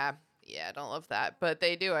 Yeah, I don't love that. But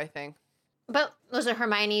they do, I think. But was it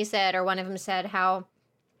Hermione said, or one of them said, how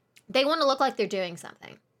they want to look like they're doing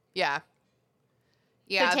something. Yeah.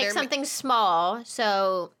 So take something small,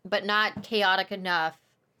 but not chaotic enough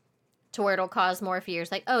to where it'll cause more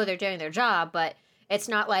fears. Like, oh, they're doing their job, but it's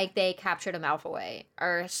not like they captured a Malfoy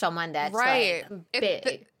or someone that's like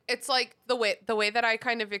big. It's like the way that I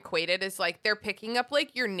kind of equate it is like they're picking up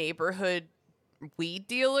like your neighborhood weed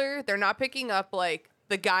dealer. They're not picking up like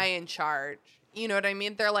the guy in charge. You know what I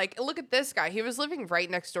mean? They're like, look at this guy. He was living right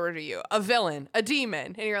next door to you. A villain, a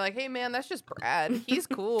demon. And you're like, hey, man, that's just Brad. He's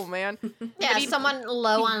cool, man. Yeah, someone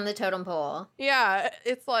low on the totem pole. Yeah,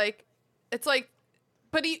 it's like,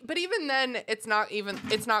 but even then, it's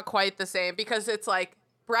not quite the same because it's like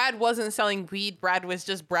Brad wasn't selling weed. Brad was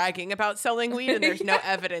just bragging about selling weed, and there's no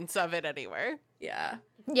evidence of it anywhere. Yeah.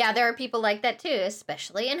 Yeah, there are people like that too,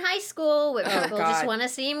 especially in high school where people just want to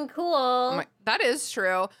seem cool. That is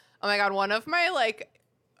true. Oh my God. One of my, like,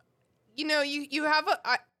 you know, you have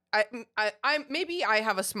I maybe I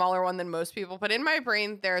have a smaller one than most people, but in my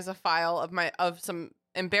brain, there's a file of some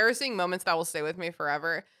embarrassing moments that will stay with me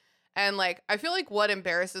forever. And like, I feel like what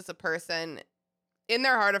embarrasses a person in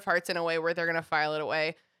their heart of hearts in a way where they're going to file it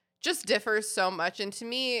away just differs so much. And to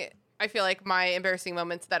me, I feel like my embarrassing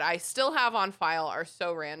moments that I still have on file are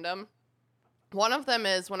so random. One of them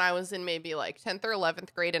is when I was in maybe like 10th or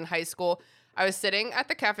 11th grade in high school. I was sitting at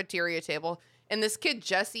the cafeteria table, and this kid,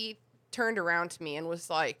 Jesse, turned around to me and was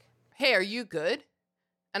like, "Hey, are you good?"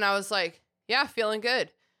 And I was like, "Yeah, feeling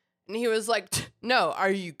good." And he was like, "No,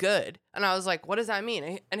 are you good?" And I was like, "What does that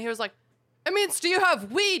mean?" And he was like, "It means, do you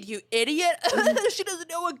have weed, you idiot?" She doesn't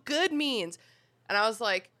know what good means. And I was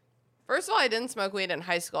like, first of all, I didn't smoke weed in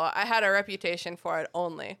high school. I had a reputation for it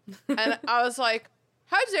only. And I was like,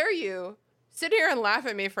 how dare you sit here and laugh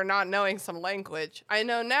at me for not knowing some language? I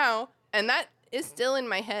know now, and that is still in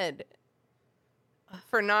my head,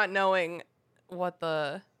 for not knowing what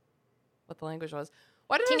the language was.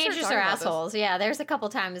 Why did Teenagers are assholes. Yeah, there's a couple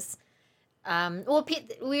times.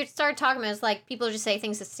 We started talking about it's like people just say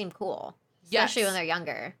things that seem cool, especially when they're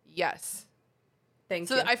younger. Yes. Thank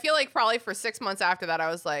you. So I feel like probably for 6 months after that, I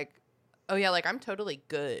was like, oh yeah, like I'm totally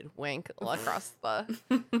good. Wink across the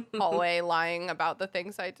hallway, lying about the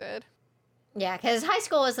things I did. Yeah, because high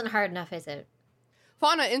school isn't hard enough, is it?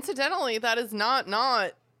 Fawna, incidentally, that is not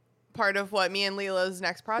part of what me and Leela's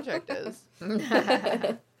next project is.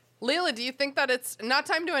 Leela, do you think that it's not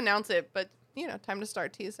time to announce it, but, you know, time to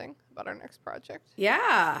start teasing about our next project?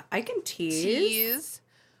 Yeah, I can tease.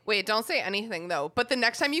 Wait, don't say anything, though. But the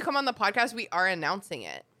next time you come on the podcast, we are announcing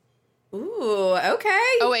it. Ooh, okay.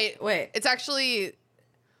 Oh, wait. It's actually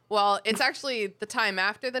the time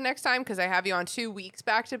after the next time, because I have you on 2 weeks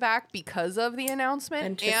back-to-back because of the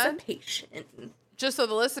announcement. Anticipation. And just so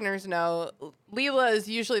the listeners know, Leela is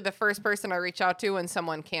usually the first person I reach out to when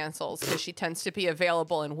someone cancels, because she tends to be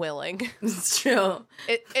available and willing. It's true.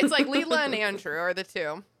 It's like Leela and Andrew are the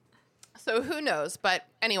two. So who knows? But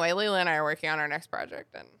anyway, Leela and I are working on our next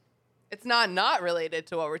project, and it's not related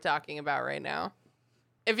to what we're talking about right now.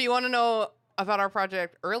 If you want to know about our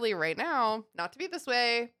project early right now, not to be this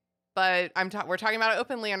way, but we're talking about it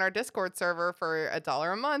openly on our Discord server for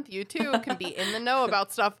 $1 a month. You too can be in the know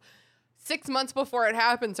about stuff 6 months before it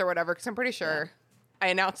happens or whatever, because I'm pretty sure I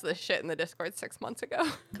announced this shit in the Discord 6 months ago.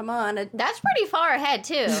 Come on. That's pretty far ahead,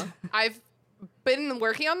 too. I've been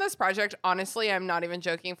working on this project, honestly, I'm not even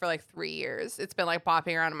joking, for like 3 years. It's been like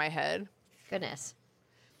popping around in my head. Goodness.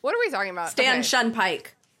 What are we talking about? Stan Shunpike.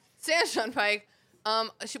 Stan Shunpike.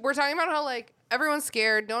 We're talking about how, like, everyone's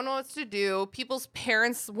scared, don't know what to do. People's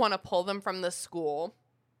parents want to pull them from the school.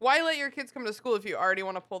 Why let your kids come to school if you already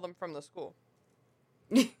want to pull them from the school?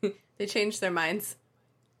 They changed their minds.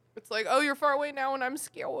 It's like, oh, you're far away now and I'm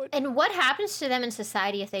scared. And what happens to them in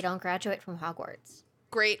society if they don't graduate from Hogwarts?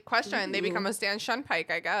 Great question. Ooh. They become a Stan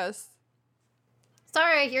Shunpike, I guess.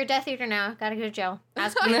 Sorry, you're a Death Eater now. Gotta go to jail.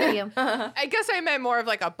 Ask me for you. I guess I meant more of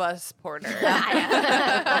like a bus porter.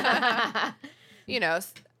 You know,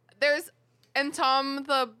 and Tom,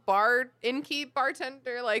 the innkeep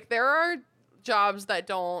bartender, like, there are jobs that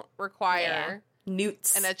don't require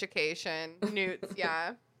newts an education. Newts,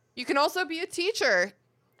 yeah. You can also be a teacher.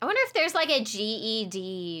 I wonder if there's like a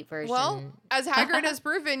GED version. Well, as Hagrid has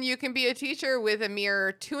proven, you can be a teacher with a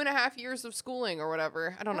mere 2.5 years of schooling or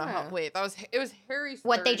whatever. I don't know how. Wait, it was Harry's.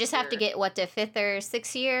 What, they just have to get to 5th or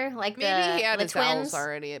 6th year, like maybe he had the his twins owls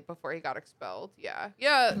already before he got expelled. Yeah.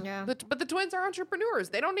 But the twins are entrepreneurs.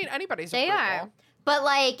 They don't need anybody's approval. They are. But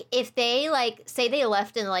like, if they say they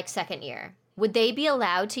left in like 2nd year, would they be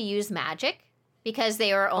allowed to use magic because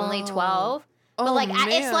they were only 12? But like,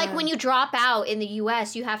 it's like when you drop out in the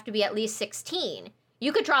U.S., you have to be at least 16.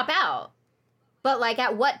 You could drop out. But like,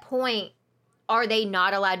 at what point are they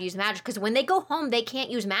not allowed to use magic? Because when they go home, they can't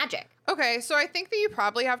use magic. Okay, so I think that you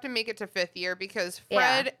probably have to make it to 5th year because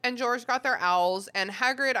Fred and George got their owls, and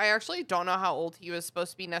Hagrid, I actually don't know how old he was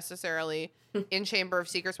supposed to be necessarily in Chamber of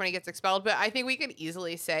Secrets when he gets expelled, but I think we could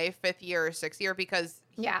easily say 5th year or 6th year because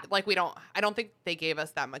like I don't think they gave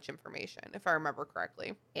us that much information, if I remember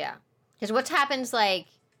correctly. Yeah. Because what happens, like,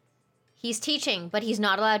 he's teaching, but he's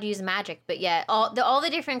not allowed to use magic. But yet, all the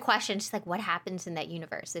different questions, like, what happens in that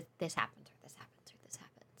universe if this happens or this happens or this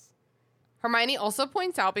happens? Hermione also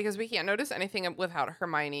points out, because we can't notice anything without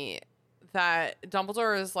Hermione, that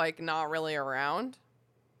Dumbledore is, like, not really around.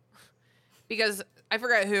 Because I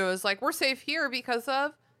forget who was like, we're safe here because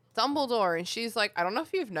of Dumbledore. And she's like, I don't know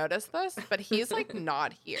if you've noticed this, but he's like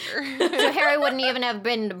not here. So Harry wouldn't even have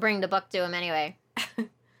been to bring the book to him anyway.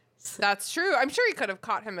 That's true. I'm sure he could have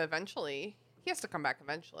caught him eventually. He has to come back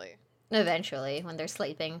eventually. Eventually, when they're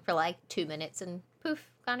sleeping for like 2 minutes and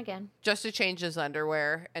poof, gone again. Just to change his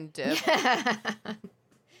underwear and dip.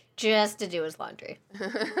 Just to do his laundry.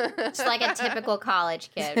 Just like a typical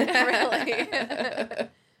college kid. Really.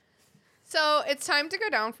 So it's time to go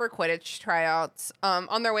down for Quidditch tryouts.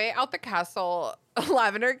 On their way out the castle,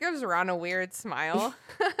 Lavender gives Ron a weird smile.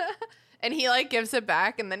 And he like gives it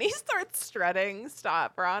back and then he starts strutting.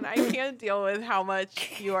 Stop, Ron. I can't deal with how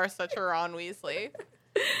much you are such a Ron Weasley.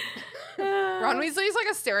 Ron Weasley is like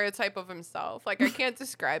a stereotype of himself. Like, I can't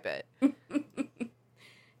describe it.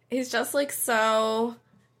 He's just like so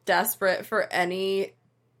desperate for any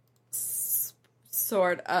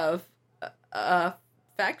sort of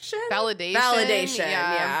affection? Validation,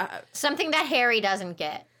 yeah. Something that Harry doesn't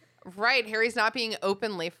get. Right, Harry's not being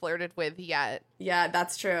openly flirted with yet. Yeah,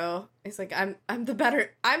 that's true. He's like, I'm the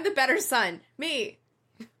better son. Me.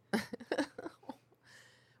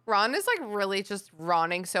 Ron is like really just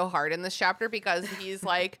Ronning so hard in this chapter because he's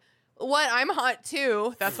like, what? I'm hot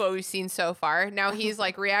too. That's what we've seen so far. Now he's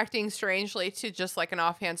like reacting strangely to just like an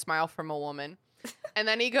offhand smile from a woman. And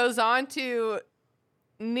then he goes on to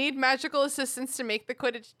need magical assistance to make the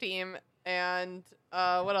Quidditch team. And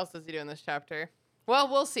what else does he do in this chapter? Well,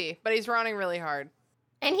 we'll see. But he's running really hard.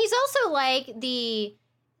 And he's also like the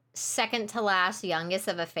second to last youngest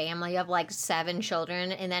of a family of like 7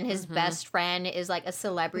 children. And then his best friend is like a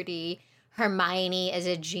celebrity. Hermione is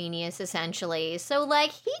a genius, essentially. So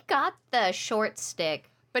like he got the short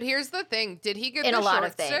stick. But here's the thing. Did he get in the a lot short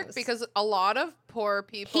of things? stick? Because a lot of poor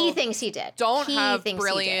people He thinks he did. Don't He have thinks he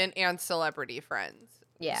brilliant and celebrity friends.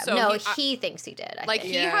 Yeah, So no, he- he thinks he did. I Like,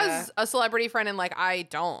 think. he has a celebrity friend and, like, I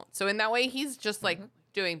don't. So in that way, he's just, like,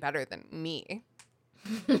 doing better than me.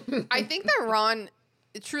 I think that Ron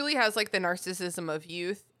truly has, like, the narcissism of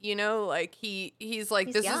youth, you know? Like, he's like,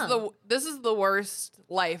 He's this young. is the worst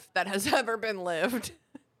life that has ever been lived.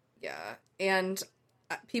 Yeah. And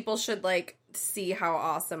people should, like, see how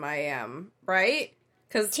awesome I am, right?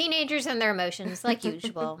 Because Teenagers and their emotions, like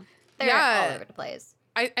usual. They're Yeah. all over the place.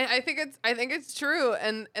 I think it's true,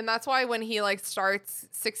 and that's why when he like starts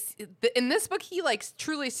in this book he like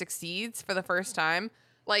truly succeeds for the first time.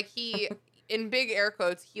 Like he, in big air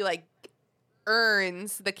quotes, he like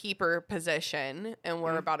earns the keeper position, and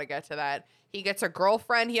we're about to get to that. He gets a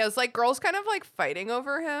girlfriend. He has like girls kind of like fighting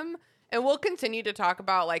over him, and we'll continue to talk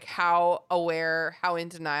about like how in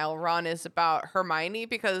denial Ron is about Hermione,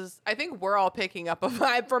 because I think we're all picking up a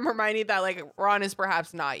vibe from Hermione that like Ron is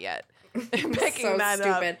perhaps not yet. Picking so that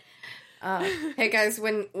stupid. Hey guys,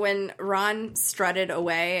 when Ron strutted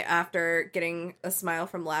away after getting a smile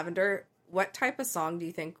from Lavender, what type of song do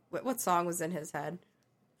you think? What song was in his head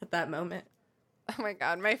at that moment? Oh my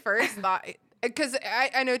god, my first thought, because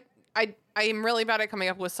I know I am really bad at coming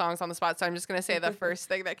up with songs on the spot, so I'm just gonna say the first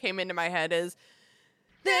thing that came into my head is,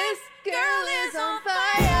 "This girl is on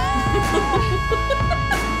fire."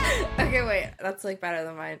 Okay, wait, that's like better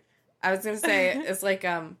than mine. I was gonna say it's like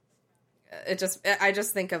I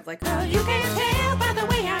just think of like, oh, you can tell by the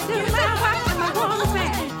way I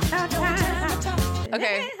do.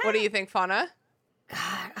 Okay, what do you think, Fawna?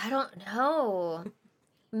 God, I don't know.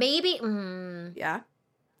 Maybe. Yeah,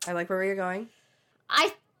 I like where you're going.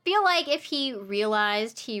 I feel like if he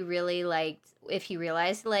realized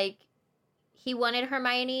like he wanted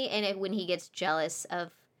Hermione, and when he gets jealous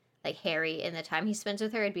of like Harry and the time he spends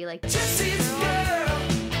with her, it'd be like,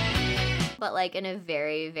 but like in a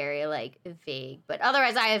very, very like vague. But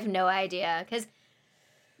otherwise, I have no idea, because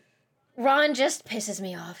Ron just pisses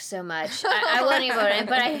me off so much. I wouldn't even vote him,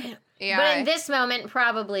 but But in this moment,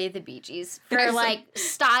 probably the Bee Gees. For like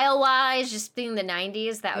style wise, just being the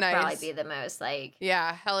 90s, that would probably be the most like.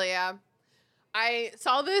 Yeah, hell yeah. I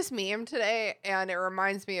saw this meme today and it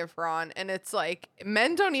reminds me of Ron, and it's like,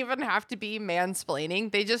 men don't even have to be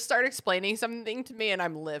mansplaining. They just start explaining something to me and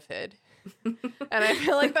I'm livid. And I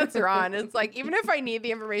feel like that's Ron. It's like, even if I need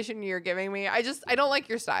the information you're giving me, I don't like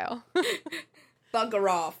your style. Bugger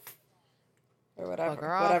off. Or whatever.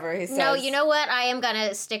 Bugger off. Whatever he says. No, you know what? I am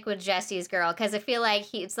gonna stick with Jesse's girl, because I feel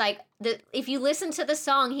like it's like if you listen to the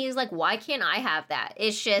song, he's like, why can't I have that?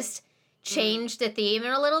 It's just changed the theme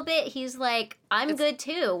in a little bit. He's like, I'm good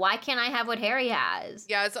too. Why can't I have what Harry has?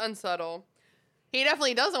 Yeah, it's unsubtle. He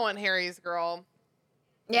definitely doesn't want Harry's girl.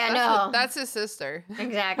 Yeah, That's his sister.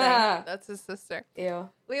 Exactly. That's his sister. Ew.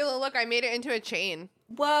 Leela, look, I made it into a chain.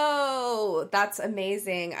 Whoa, that's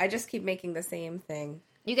amazing. I just keep making the same thing.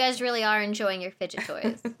 You guys really are enjoying your fidget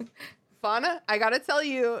toys. Fawna, I gotta tell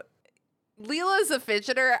you, Leela's a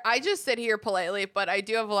fidgeter. I just sit here politely, but I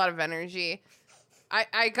do have a lot of energy.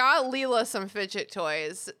 I got Leela some fidget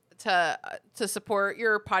toys to support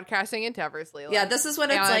your podcasting endeavors, Leela. Yeah, this is what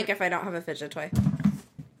it's like if I don't have a fidget toy.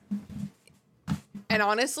 And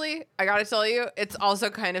honestly, I gotta tell you, it's also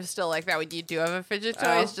kind of still like that when you do have a fidget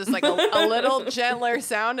toy. It's just like a little gentler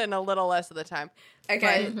sound and a little less of the time.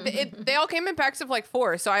 Okay. But they all came in packs of like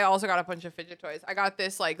 4, so I also got a bunch of fidget toys. I got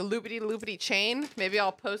this like loopity chain. Maybe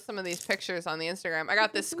I'll post some of these pictures on the Instagram. I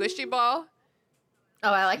got this squishy ball.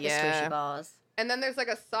 Oh, I like the squishy balls. And then there's like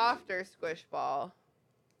a softer squish ball.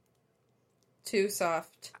 Too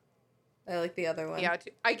soft. I like the other one. Yeah,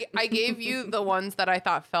 I gave you the ones that I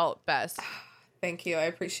thought felt best. Thank you. I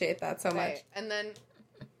appreciate that so much. And then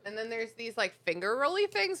there's these like finger rolly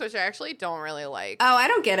things, which I actually don't really like. Oh, I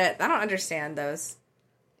don't get it. I don't understand those.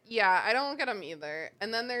 Yeah, I don't get them either.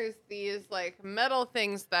 And then there's these like metal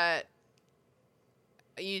things that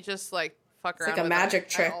you just like fuck around with. It's like a magic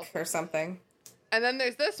trick or something. And then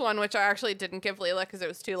there's this one, which I actually didn't give Leela because it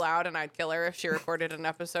was too loud and I'd kill her if she recorded an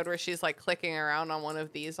episode where she's like clicking around on one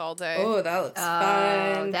of these all day. Oh, that looks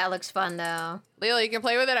fun. That looks fun, though. Leela, you can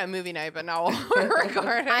play with it at movie night, but not while we're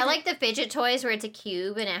recording. I like the fidget toys where it's a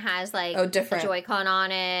cube and it has like different. a Joy-Con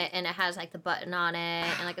on it and it has like the button on it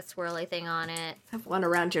and like a swirly thing on it. I have one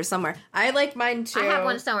around here somewhere. I like mine too. I have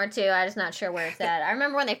one somewhere too. I'm just not sure where it's at. I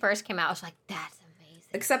remember when they first came out, I was like, that's amazing.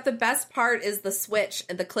 Except the best part is the switch,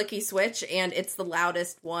 the clicky switch, and it's the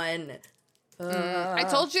loudest one. I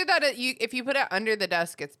told you that if you put it under the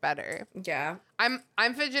desk, it's better. Yeah.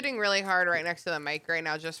 I'm fidgeting really hard right next to the mic right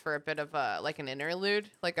now just for a bit of like an interlude,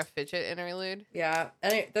 like a fidget interlude. Yeah.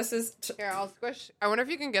 And this is... Here, I'll squish. I wonder if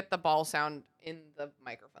you can get the ball sound in the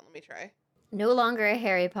microphone. Let me try. No longer a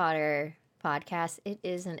Harry Potter podcast. It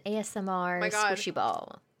is an ASMR squishy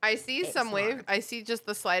ball. I see some wave. I see just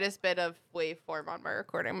the slightest bit of waveform on my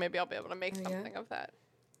recording. Maybe I'll be able to make something of that.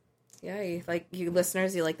 Yeah, you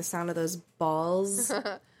listeners, you like the sound of those balls?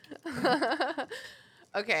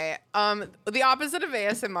 Okay. The opposite of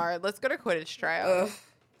ASMR. Let's go to Quidditch tryout.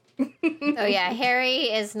 Oh yeah,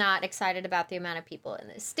 Harry is not excited about the amount of people in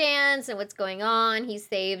the stands and what's going on. He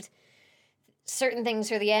saved certain things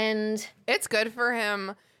for the end. It's good for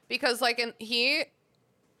him because he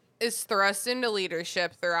is thrust into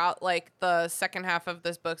leadership throughout like the second half of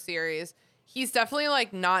this book series. He's definitely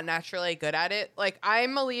like not naturally good at it. Like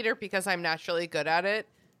I'm a leader because I'm naturally good at it.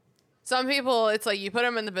 Some people, it's like you put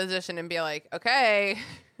them in the position and be like, okay,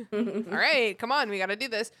 all right, come on, we got to do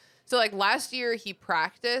this. So like last year he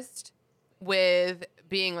practiced with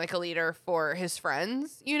being like a leader for his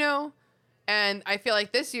friends, you know? And I feel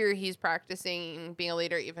like this year he's practicing being a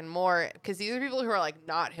leader even more because these are people who are like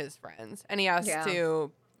not his friends and he has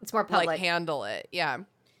to it's more public. Like handle it. Yeah.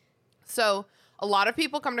 So a lot of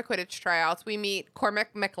people come to Quidditch tryouts. We meet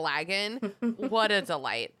Cormac McLagan. What a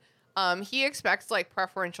delight. He expects like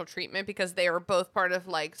preferential treatment because they are both part of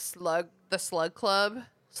like the Slug Club,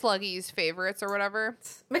 Sluggy's favorites or whatever.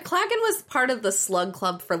 McLagan was part of the Slug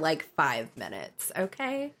Club for like 5 minutes.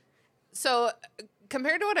 Okay. So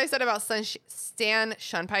compared to what I said about Stan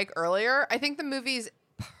Shunpike earlier, I think the movies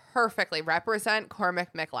perfectly represent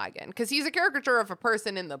Cormac McLagan because he's a caricature of a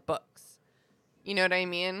person in the books. You know what I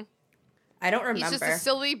mean? I don't remember. He's just a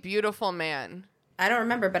silly, beautiful man. I don't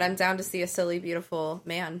remember, but I'm down to see a silly, beautiful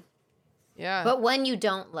man. Yeah. But one you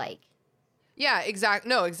don't like. Yeah, exactly.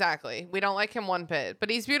 No, exactly. We don't like him one bit, but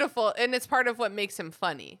he's beautiful, and it's part of what makes him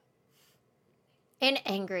funny. And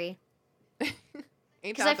angry.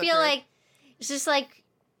 Because I feel like it's just like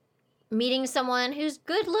meeting someone who's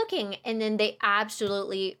good looking and then they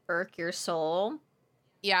absolutely irk your soul.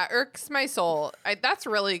 Yeah, irks my soul. That's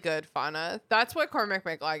really good, Fawna. That's what Cormac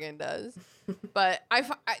McLagan does. But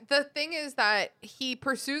the thing is that he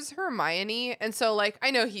pursues Hermione, and so, like,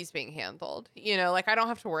 I know he's being handled. You know, like, I don't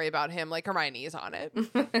have to worry about him. Like, Hermione's on it.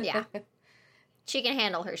 Yeah. She can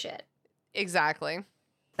handle her shit. Exactly.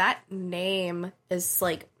 That name is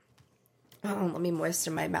like... Oh, let me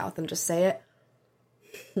moisten my mouth and just say it.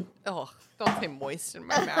 Oh, don't say moist in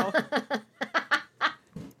my mouth.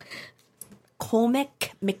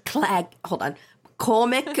 Cormac McLagan. Hold on.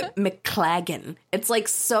 Cormac McLagan. It's like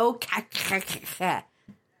so...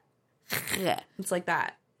 It's like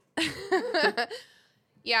that.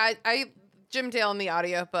 Yeah, Jim Dale in the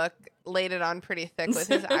audiobook laid it on pretty thick with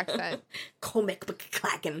his accent. Cormac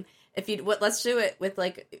McLagan. Let's do it with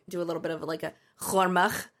like... Do a little bit of like a...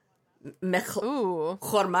 Cormac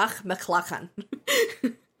McLagan.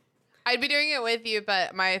 I'd be doing it with you,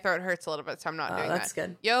 but my throat hurts a little bit, so I'm not doing that. That's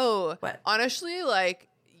good. Yo, what? Honestly, like,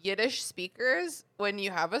 Yiddish speakers, when you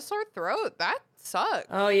have a sore throat, that sucks.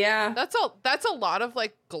 Oh, yeah. That's a lot of,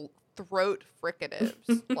 like, throat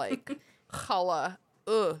fricatives. Like, Chala.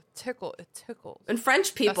 Ugh, tickle. It tickles. And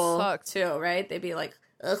French people sucks. too, right? They'd be like,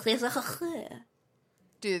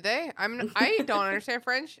 do they? I don't understand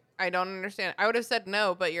French. I don't understand. I would have said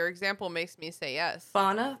no, but your example makes me say yes.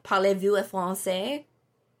 Fawna, parlez-vous français?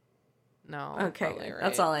 No. Okay, right.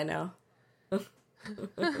 that's all I know.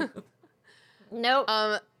 Nope.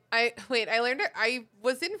 I learned it. I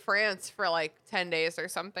was in France for like 10 days or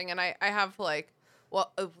something, and I have like,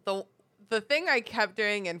 well, the thing I kept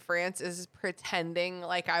doing in France is pretending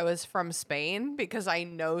like I was from Spain because I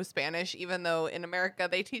know Spanish, even though in America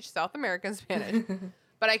they teach South American Spanish.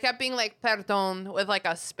 But I kept being like, perdón, with like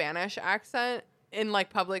a Spanish accent in like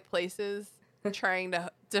public places, trying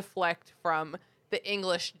to deflect from the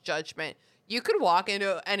English judgment. You could walk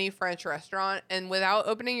into any French restaurant and without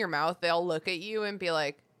opening your mouth, they'll look at you and be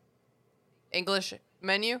like, English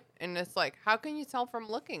menu? And it's like, how can you tell from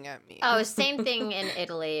looking at me? Oh, same thing in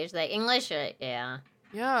Italy. It's like English, yeah.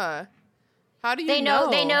 Yeah. How do you They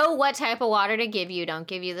know what type of water to give you. Don't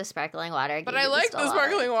give you the sparkling water. But I like the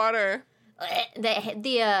sparkling water.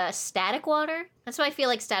 The static water? That's what I feel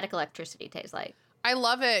like static electricity tastes like. I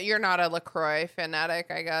love it. You're not a LaCroix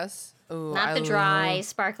fanatic, I guess. Ooh, Not the dry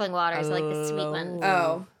sparkling waters, like the sweet ones.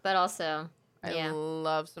 Oh. But also, I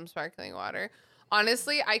love some sparkling water.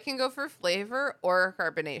 Honestly, I can go for flavor or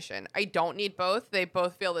carbonation. I don't need both. They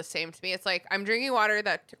both feel the same to me. It's like I'm drinking water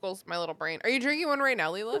that tickles my little brain. Are you drinking one right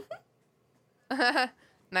now, Leela?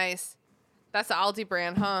 Nice. That's the Aldi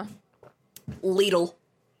brand, huh? Lidl.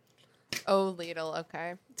 Oh, Lidl.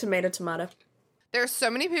 Okay. Tomato. There's so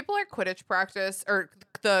many people at Quidditch practice or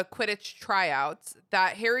the Quidditch tryouts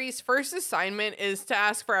that Harry's first assignment is to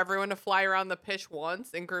ask for everyone to fly around the pitch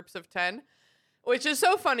once in groups of 10, which is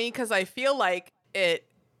so funny because I feel like it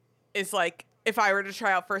is like if I were to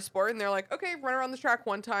try out for a sport and they're like, okay, run around the track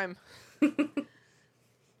one time.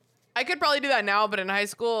 I could probably do that now, but in high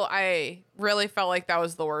school, I really felt like that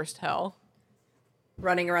was the worst hell.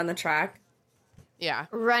 Running around the track. Yeah.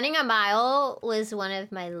 Running a mile was one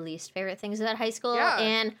of my least favorite things about high school. Yeah.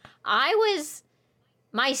 And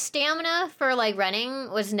my stamina for like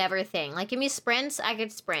running was never a thing. Like, give me sprints, I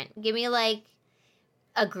could sprint. Give me like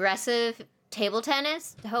aggressive table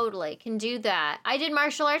tennis, totally can do that. I did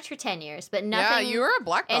martial arts for 10 years, but nothing. Yeah, you were a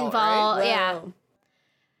black belt, involved. right? Yeah,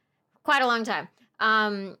 quite a long time.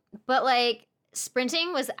 But like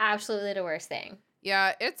sprinting was absolutely the worst thing.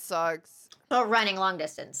 Yeah, it sucks. But running long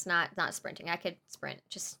distance, not sprinting. I could sprint,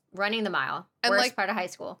 just running the mile. And worst like, part of high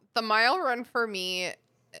school. The mile run for me,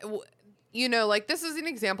 you know, like this is an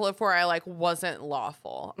example of where I like wasn't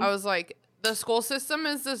lawful. I was like, the school system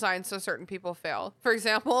is designed so certain people fail. For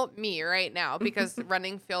example, me right now, because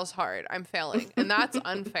running feels hard. I'm failing. And that's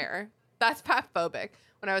unfair. That's patphobic.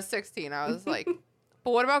 When I was 16, I was like,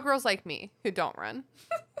 but what about girls like me who don't run?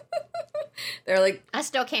 They're like, I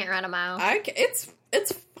still can't run a mile.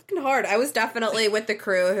 It's fucking hard. I was definitely with the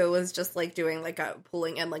crew who was just like doing like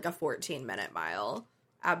pulling in like a 14-minute mile.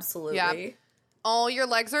 Absolutely. Yeah. Oh, your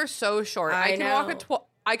legs are so short. I can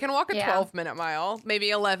walk a 12-minute mile, maybe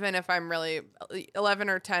 11 if I'm really 11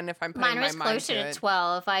 or 10 if I'm putting Mine was my mind closer to it. to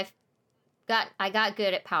 12. I got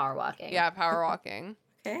good at power walking. Yeah, power walking.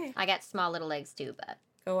 Okay. I got small little legs too, but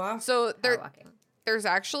Go off. So power walking. there's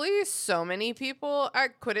actually so many people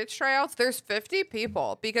at Quidditch tryouts. There's 50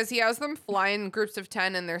 people because he has them fly in groups of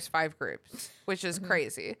 10 and there's 5 groups, which is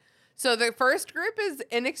crazy. So the first group is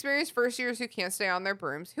inexperienced first years who can't stay on their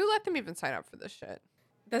brooms. Who let them even sign up for this shit?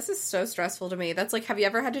 This is so stressful to me. That's like, have you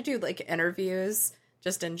ever had to do like interviews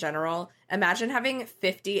just in general? Imagine having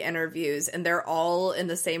 50 interviews and they're all in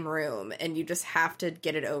the same room and you just have to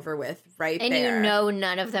get it over with there. And you know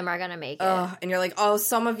none of them are going to make it. And you're like, oh,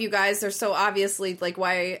 some of you guys are so obviously like,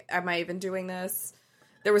 why am I even doing this?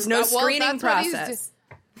 There was no screening process.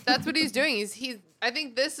 That's what he's doing. I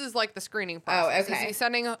think this is like the screening process. Oh, okay.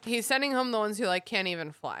 He's sending home the ones who like can't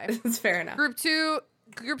even fly. That's fair enough. Group two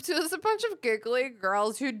is a bunch of giggly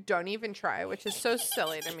girls who don't even try, which is so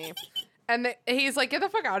silly to me. And he's like, get the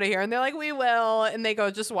fuck out of here. And they're like, we will. And they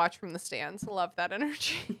go, just watch from the stands. Love that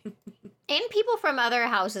energy. And people from other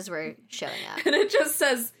houses were showing up. And it just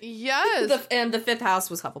says, yes. And the 5th house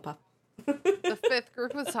was Hufflepuff. The 5th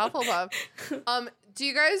group was Hufflepuff. Do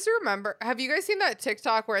you guys remember? Have you guys seen that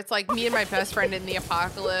TikTok where it's like me and my best friend in the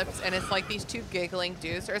apocalypse, and it's like these 2 giggling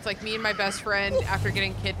dudes, or it's like me and my best friend after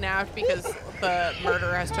getting kidnapped because the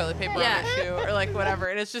murderer has toilet paper on his shoe, or like whatever,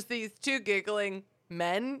 and it's just these 2 giggling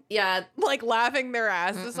men, like laughing their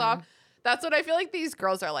asses off. That's what I feel like these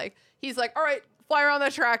girls are like. He's like, all right, fly around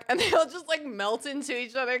the track, and they'll just like melt into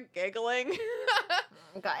each other giggling.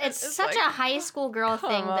 God, it's such a high school girl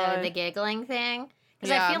thing, though, the giggling thing.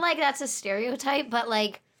 Because I feel like that's a stereotype, but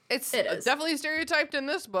like... It is definitely stereotyped in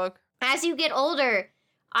this book. as you get older,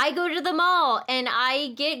 I go to the mall and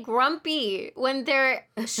I get grumpy when they're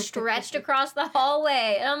stretched across the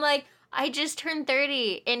hallway. And I'm like, I just turned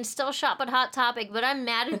 30 and still shop at Hot Topic, but I'm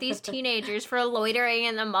mad at these teenagers for loitering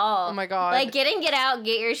in the mall. Oh my God. Like, get out,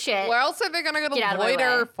 get your shit. Where else are they gonna go to Get out of my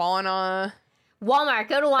loiter? way. Fawna. Walmart,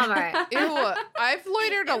 go to Walmart. Ew, I've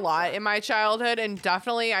loitered a lot in my childhood, and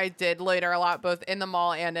definitely I did loiter a lot both in the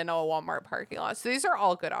mall and in a Walmart parking lot. So these are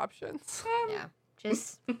all good options. Yeah.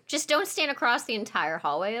 Just don't stand across the entire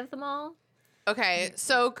hallway of the mall. Okay,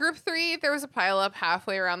 so group 3, there was a pileup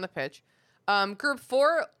halfway around the pitch. Group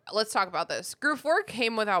 4, let's talk about this. Group 4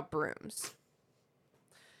 came without brooms.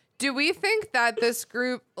 Do we think that this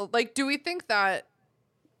group, do we think that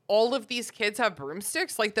all of these kids have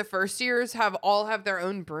broomsticks? Like the first years all have their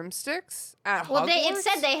own broomsticks at Hogwarts? Well, it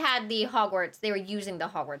said they had the Hogwarts. They were using the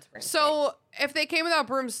Hogwarts broomsticks. So if they came without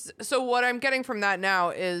brooms, so what I'm getting from that now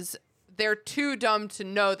is they're too dumb to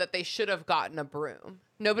know that they should have gotten a broom.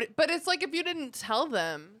 Nobody, but it's like if you didn't tell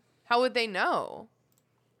them, how would they know?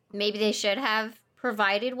 Maybe they should have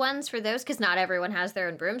provided ones for those, because not everyone has their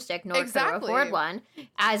own broomstick, nor can afford one.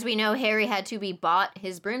 As we know, Harry had to be bought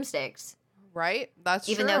his broomsticks. Right? That's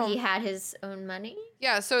Even true. though he had his own money?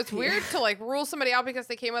 Yeah, so it's weird to rule somebody out because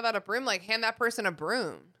they came without a broom. Like, hand that person a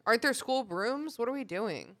broom. Aren't there school brooms? What are we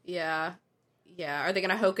doing? Yeah. Yeah. Are they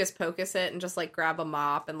gonna hocus pocus it and just grab a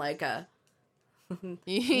mop and no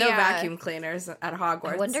vacuum cleaners at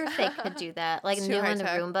Hogwarts? I wonder if they could do that. Like new in the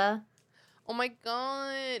Roomba. Oh my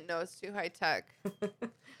God. No, it's too high tech.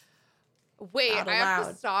 Wait, Not I have to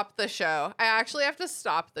allowed. stop the show. I actually have to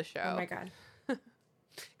stop the show. Oh my God.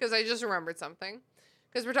 Because I just remembered something.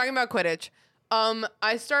 Because we're talking about Quidditch.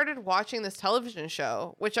 I started watching this television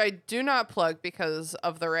show, which I do not plug because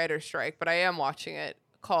of the writer's strike, but I am watching it,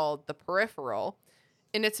 called The Peripheral.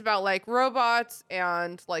 And it's about robots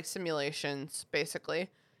and simulations, basically.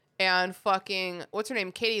 And fucking, what's her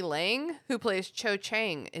name? Katie Lang, who plays Cho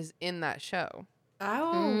Chang, is in that show.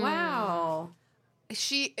 Oh, wow.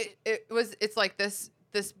 It's like this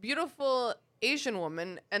beautiful Asian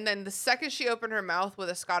woman, and then the second she opened her mouth with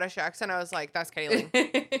a Scottish accent, I was like, that's Katie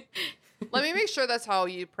Lang. Let me make sure that's how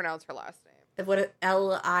you pronounce her last name. What,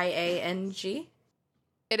 Liang?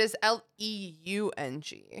 It is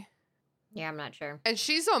Leung. Yeah, I'm not sure. And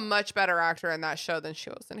she's a much better actor in that show than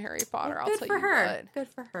she was in Harry Potter. Well, I'll tell you what. Good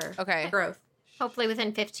for her. Okay. Growth. Hopefully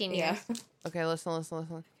within 15 years. Yeah. Okay, listen.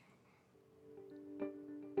 Liang.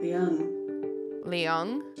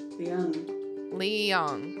 Leung.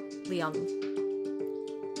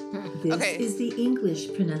 This Okay. is the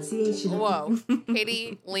English pronunciation. Whoa.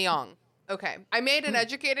 Katie Leung. Okay. I made an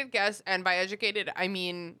educated guess, and by educated, I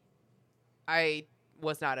mean I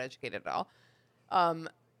was not educated at all.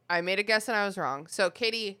 I made a guess and I was wrong. So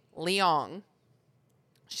Katie Leung,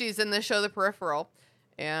 she's in the show The Peripheral,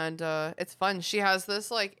 and it's fun. She has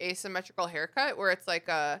this asymmetrical haircut where it's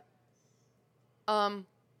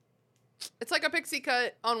it's like a pixie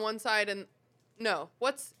cut on one side, and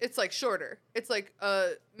it's shorter. It's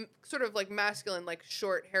sort of masculine,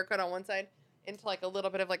 short haircut on one side into a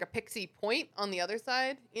little bit of a pixie point on the other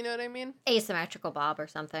side. You know what I mean? Asymmetrical bob or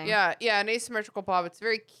something. Yeah, an asymmetrical bob. It's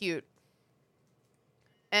very cute.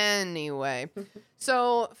 Anyway,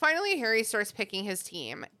 so finally Harry starts picking his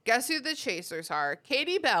team. Guess who the chasers are?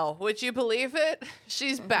 Katie Bell. Would you believe it?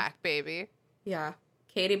 She's back, baby. Yeah.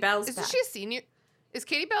 Katie Bell's back. Isn't she a senior? Is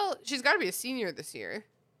Katie Bell? She's got to be a senior this year.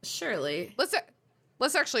 Surely.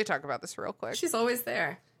 Let's actually talk about this real quick. She's always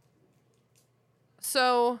there.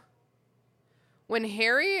 So when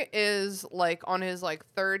Harry is on his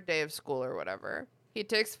third day of school or whatever, he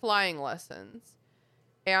takes flying lessons,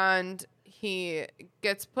 and he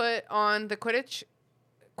gets put on the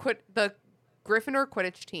the Gryffindor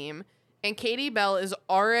Quidditch team, and Katie Bell is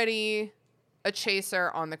already a chaser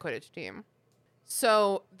on the Quidditch team.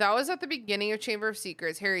 So that was at the beginning of Chamber of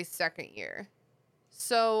Secrets, Harry's second year.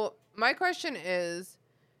 So my question is,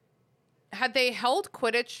 had they held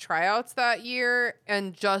Quidditch tryouts that year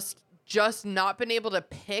and just not been able to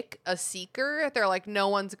pick a seeker? They're like, no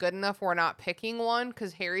one's good enough, we're not picking one,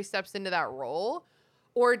 because Harry steps into that role?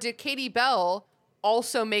 Or did Katie Bell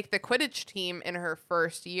also make the Quidditch team in her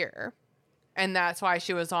first year, and that's why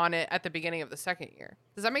she was on it at the beginning of the second year?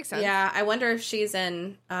 Does that make sense? Yeah, I wonder if she's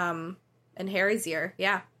in Harry's year.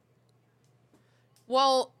 Yeah.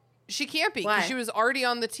 Well, she can't be, because she was already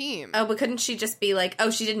on the team. Oh, but couldn't she just be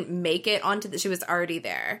she didn't make it onto she was already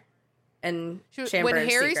there. And when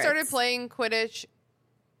Harry started playing Quidditch,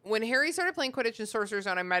 in Sorcerer's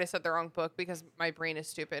Zone, I might have said the wrong book because my brain is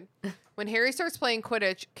stupid. When Harry starts playing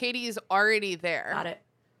Quidditch, Katie's already there. Got it.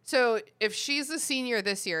 So if she's a senior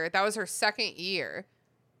this year, that was her second year.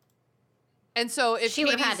 And so if she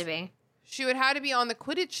would have had to be. She would have to be on the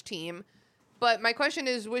Quidditch team. But my question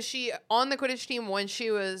is, was she on the Quidditch team when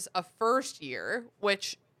she was a first year,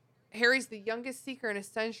 which Harry's the youngest Seeker in a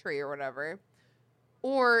century or whatever?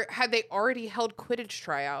 Or had they already held Quidditch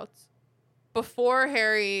tryouts before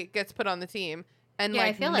Harry gets put on the team? And Yeah, I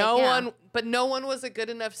like feel no like, yeah. one, but no one was a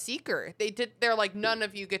good enough Seeker. They're like, none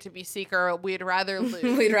of you get to be Seeker. We'd rather lose.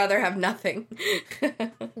 We'd rather have nothing.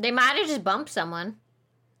 They might have just bumped someone.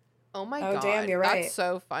 Oh my Oh, God. damn, you're right. That's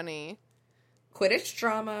so funny. Quidditch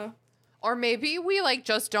drama. Or maybe we like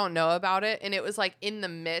just don't know about it, and it was like in the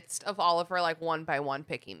midst of all of her like one by one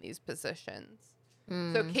picking these positions.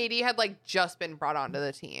 So Katie had like just been brought onto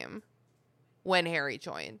the team when Harry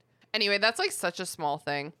joined. Anyway, that's like such a small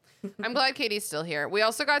thing. I'm glad Katie's still here. We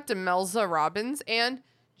also got Demelza Robbins and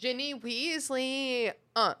Ginny Weasley.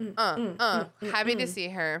 Happy to see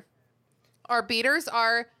her. Our beaters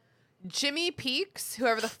are Jimmy Peaks,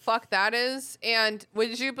 whoever the fuck that is, and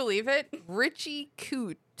would you believe it? Richie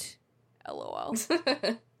Coot. LOL.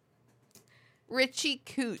 Richie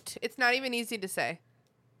Coot. It's not even easy to say.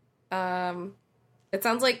 It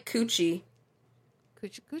sounds like coochie.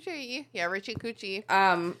 Coochie. Yeah, Richie Coochie.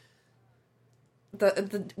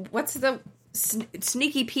 What's the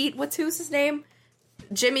Sneaky Pete? Who's his name?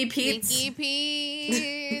 Jimmy Pete's. Sneaky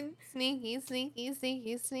Pete.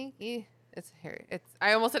 Sneaky. It's Harry.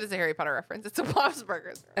 I almost said it's a Harry Potter reference. It's a Bob's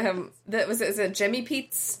Burgers reference. Is it Jimmy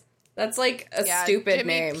Pete's? That's like a stupid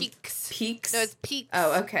Jimmy name. Peaks. Peaks? No, it's Peaks.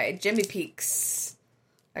 Oh, okay. Jimmy Peaks.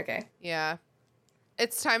 Okay. Yeah.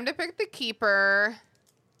 It's time to pick the keeper.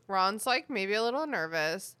 Ron's like maybe a little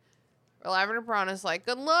nervous. Lavender Brown is like,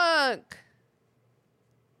 good luck.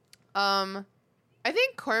 I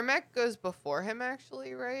think Cormac goes before him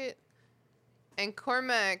actually, right? And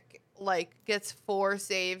Cormac like gets 4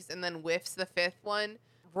 saves and then whiffs the 5th one.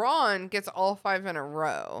 Ron gets all 5 in a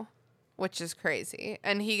row, which is crazy.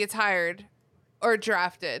 And he gets hired or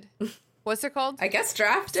drafted. What's it called? I guess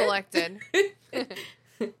drafted. Selected.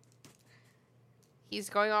 He's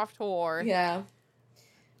going off to war. Yeah.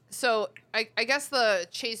 So I guess the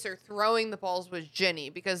chaser throwing the balls was Ginny,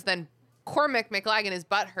 because then Cormac McLagan is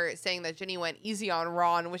butthurt saying that Ginny went easy on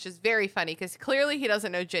Ron, which is very funny because clearly he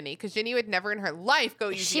doesn't know Ginny, because Ginny would never in her life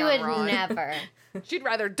go easy on Ron. She would never. She'd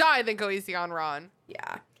rather die than go easy on Ron.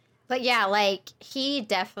 Yeah. But yeah, like, he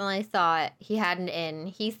definitely thought he had an in.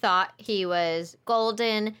 He thought he was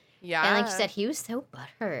golden. Yeah. And like you said, he was so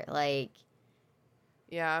butthurt. Like,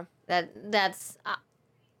 yeah. That's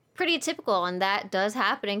pretty typical, and that does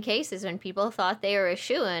happen in cases when people thought they were a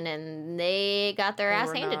shoo-in and they got their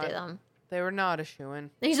ass handed to them. They were not a shoo-in.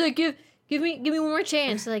 And he's like, give me one more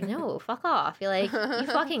chance. They're like, no, fuck off. You're like, you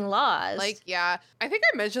fucking lost. Like, yeah. I think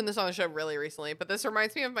I mentioned this on the show really recently, but this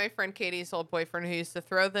reminds me of my friend Katie's old boyfriend who used to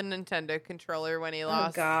throw the Nintendo controller when he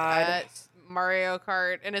lost at Mario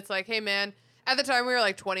Kart. And it's like, hey, man, at the time we were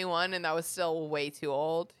like 21 and that was still way too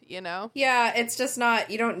old, you know? Yeah, it's just not,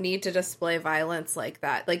 you don't need to display violence like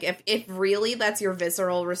that. Like, if really that's your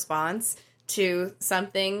visceral response to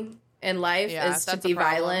something in life is to be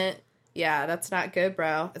violent, yeah, that's not good,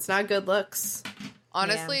 bro. It's not good looks.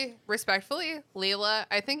 Honestly, respectfully, Leela,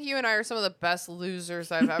 I think you and I are some of the best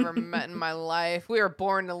losers I've ever met in my life. We were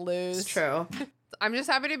born to lose. It's true. I'm just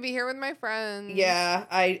happy to be here with my friends. Yeah,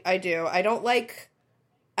 I do. I don't like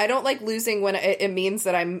losing when it means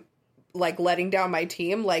that I'm like letting down my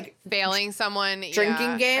team, like failing someone.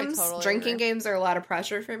 Drinking games. Totally Drinking agree. games are a lot of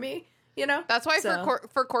pressure for me. You know, that's why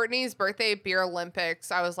for Courtney's birthday beer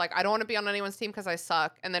Olympics, I was like, I don't want to be on anyone's team because I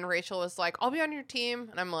suck. And then Rachel was like, I'll be on your team,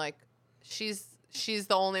 and I'm like, she's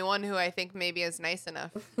the only one who I think maybe is nice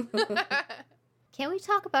enough. Can we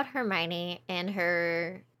talk about Hermione and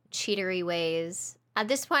her cheatery ways? At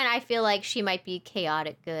this point, I feel like she might be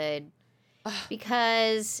chaotic good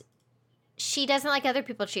because she doesn't like other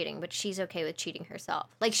people cheating, but she's okay with cheating herself.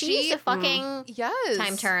 Like, she's a fucking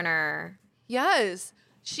time turner. Yes.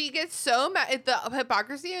 She gets so mad. The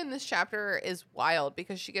hypocrisy in this chapter is wild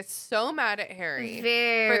because she gets so mad at Harry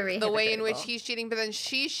for the way in which he's cheating, but then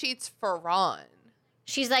she cheats for Ron.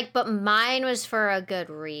 She's like, but mine was for a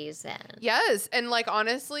good reason. Yes. And like,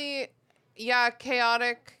 honestly, yeah,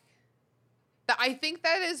 chaotic. I think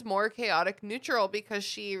that is more chaotic neutral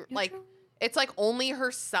because like, it's like only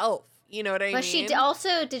herself. You know what I mean? But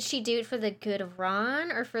did she do it for the good of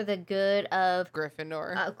Ron or for the good of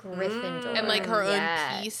Gryffindor? Gryffindor. And like her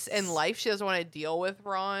own peace in life. She doesn't want to deal with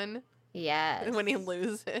Ron. Yes. When he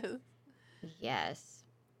loses. Yes.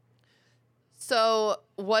 So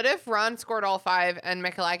what if Ron scored all 5 and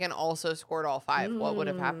McLagan also scored all 5? What would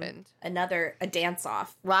have happened? A dance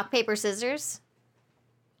off. Rock, paper, scissors?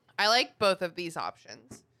 I like both of these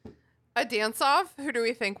options. A dance-off? Who do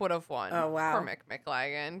we think would have won? Oh, wow. Cormac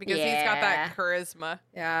McLagan. Because he's got that charisma.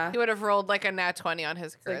 Yeah. He would have rolled like a nat 20 on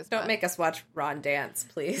his charisma. Like, don't make us watch Ron dance,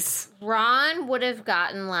 please. Ron would have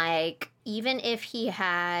gotten, like, even if he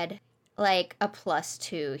had, like, a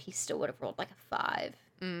 +2, he still would have rolled, like, a 5.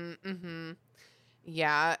 Mm-hmm.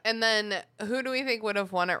 Yeah. And then who do we think would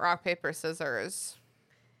have won at rock, paper, scissors?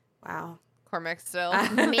 Wow. Cormac still?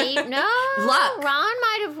 Me? No. Luck. Ron,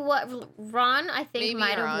 I think,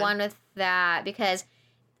 might have won with that because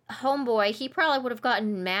homeboy, he probably would have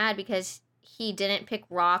gotten mad because he didn't pick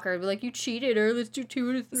rock or be like, you cheated or let's do 2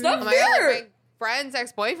 or 3. It's not Oh my fair. God, like my friend's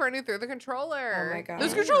ex-boyfriend who threw the controller. Oh my God.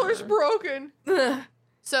 This controller's broken.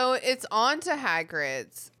 So it's on to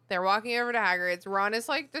Hagrid's. They're walking over to Hagrid's. Ron is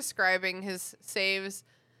like describing his saves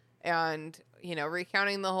and, you know,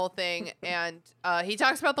 recounting the whole thing. And he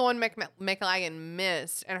talks about the one McLagan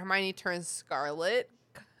missed, and Hermione turns scarlet,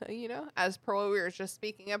 you know, as per what we were just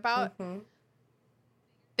speaking about. Mm-hmm.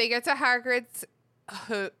 They get to Hagrid's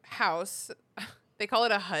house. They call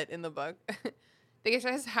it a hut in the book. They get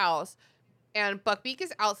to his house, and Buckbeak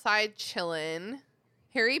is outside chilling.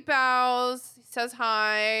 Harry bows. He says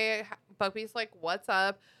hi. Buckbeak's like, what's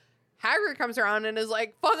up? Hagrid comes around and is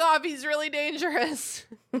like, fuck off, he's really dangerous.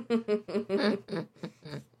 And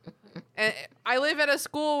I live at a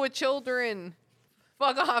school with children.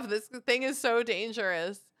 Fuck off, this thing is so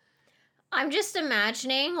dangerous. I'm just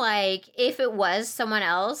imagining, like, if it was someone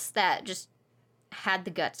else that just had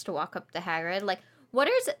the guts to walk up to Hagrid, like, what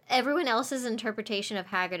is everyone else's interpretation of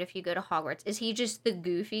Hagrid if you go to Hogwarts? Is he just the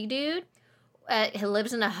goofy dude who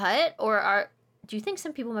lives in a hut? Or do you think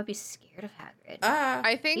some people might be scared of Hagrid?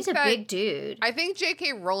 I think he's a big dude. I think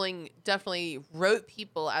J.K. Rowling definitely wrote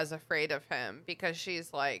people as afraid of him because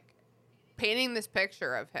she's, like, painting this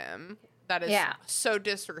picture of him that is so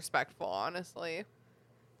disrespectful, honestly.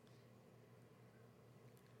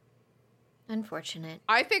 Unfortunate.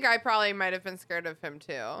 I think I probably might have been scared of him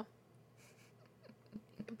too.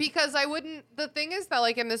 Because the thing is that,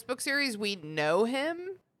 like, in this book series, we know him.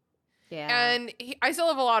 Yeah. And I still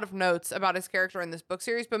have a lot of notes about his character in this book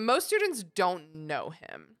series, but most students don't know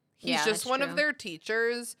him. He's just one of their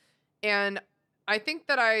teachers. And I think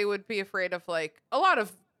that I would be afraid of, like, a lot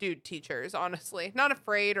of dude teachers, honestly. Not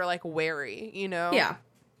afraid or, like, wary, you know? Yeah.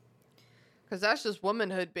 Because that's just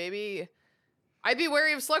womanhood, baby. I'd be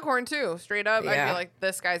wary of Slughorn, too. Straight up. Yeah. I'd be like,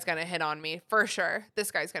 this guy's going to hit on me. For sure.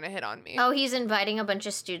 This guy's going to hit on me. Oh, he's inviting a bunch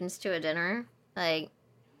of students to a dinner? Like,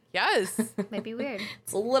 yes. might be weird.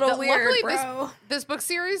 It's a little weird, luckily, bro. This book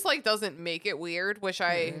series, like, doesn't make it weird, which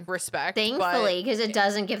I respect. Thankfully, because it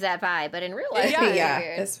doesn't give that vibe. But in real life,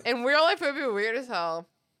 Yeah. In real life, it would be weird as hell.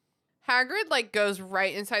 Hagrid, like, goes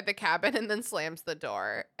right inside the cabin and then slams the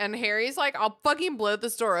door. And Harry's like, I'll fucking blow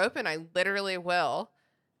this door open. I literally will.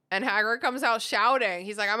 And Hagrid comes out shouting.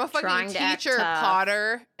 He's like, I'm a fucking teacher,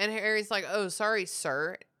 Potter. And Harry's like, oh, sorry,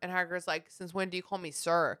 sir. And Hagrid's like, since when do you call me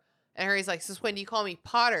sir? And Harry's like, since when do you call me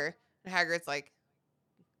Potter? And Hagrid's like,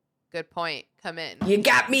 good point. Come in. You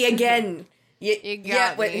got me again. You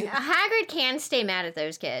got me. Hagrid can stay mad at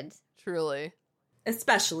those kids. Truly.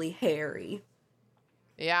 Especially Harry.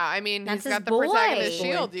 Yeah, I mean, That's he's got the his protagonist boy.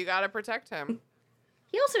 shield. You gotta protect him.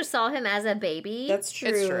 He also saw him as a baby. That's true.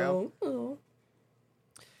 It's true. Oh.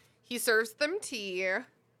 He serves them tea.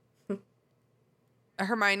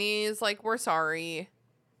 Hermione's like, we're sorry.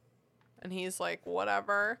 And he's like,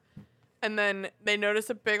 whatever. And then they notice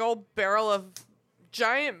a big old barrel of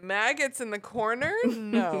giant maggots in the corner.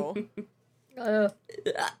 No.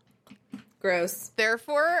 Gross.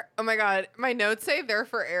 Therefore, oh my god, my notes say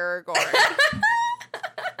therefore Aragorn.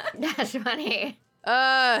 That's funny.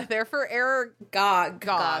 Therefore Gog.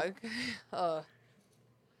 Gog.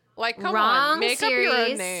 Like, come Wrong on, make up your own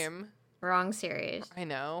series. name. Wrong series. I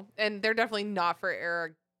know. And they're definitely not for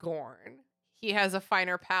Aragorn. He has a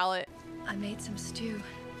finer palate. I made some stew.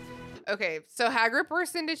 Okay, so Hagrid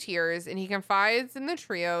bursts into tears and he confides in the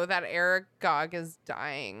trio that Aragog is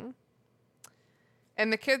dying.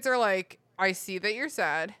 And the kids are like, I see that you're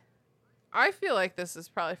sad. I feel like this is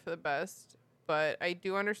probably for the best, but I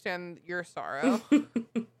do understand your sorrow.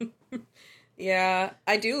 Yeah,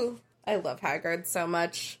 I do. I love Hagrid so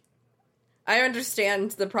much. I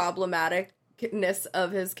understand the problematicness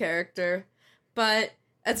of his character, but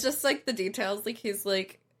it's just like the details. Like, he's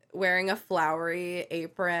like wearing a flowery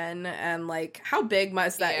apron, and like, how big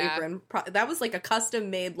must that apron? That was like a custom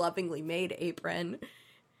made, lovingly made apron.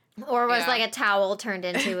 Or was like a towel turned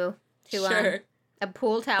into a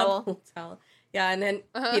pool towel. A pool towel. Yeah, and then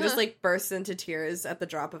he just like bursts into tears at the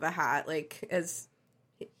drop of a hat. Like, as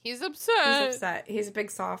he's upset. He's upset. He's a big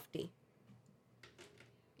softie.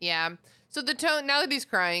 Yeah. So the tone, now that he's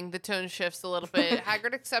crying, the tone shifts a little bit.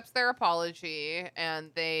 Hagrid accepts their apology,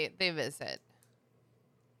 and they visit.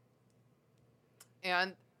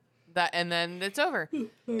 And then it's over.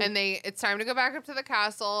 And it's time to go back up to the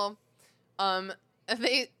castle.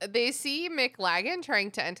 They see McLagan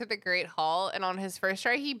trying to enter the Great Hall, and on his first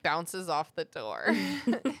try, he bounces off the door.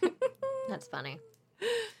 That's funny.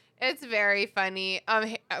 It's very funny.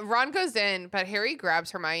 Ron goes in, but Harry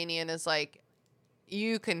grabs Hermione and is like,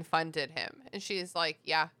 "You confronted him," and she's like,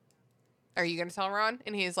 "Yeah." Are you gonna tell Ron?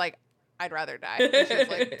 And he's like, "I'd rather die." And she's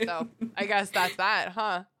like, "So I guess that's that,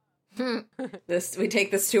 huh?" We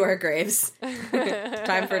take this to our graves.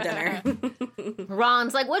 Time for dinner.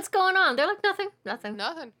 Ron's like, "What's going on?" They're like, nothing.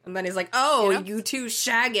 And then he's like, "Oh, you two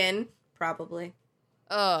shagging." Probably.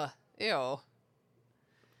 Ew.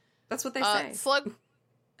 That's what they say. Slug.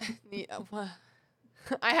 Yeah,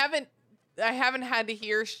 I haven't had to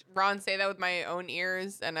hear Ron say that with my own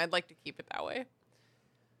ears, and I'd like to keep it that way.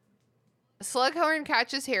 Slughorn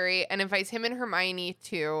catches Harry and invites him and Hermione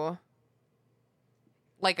to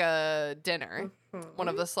like a dinner, one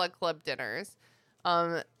of the Slug Club dinners.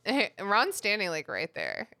 Ron's standing like right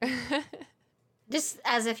there. Just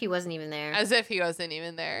as if he wasn't even there.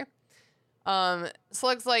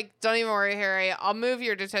 Slug's like, "Don't even worry, Harry. I'll move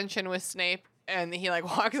your detention with Snape." And he like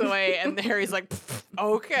walks away, and Harry's like,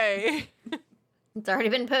 "Okay." It's already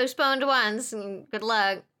been postponed once. Good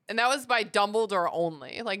luck. And that was by Dumbledore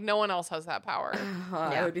only. Like, no one else has that power.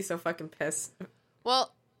 I would be so fucking pissed.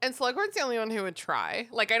 Well, and Slughorn's the only one who would try.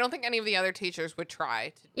 Like, I don't think any of the other teachers would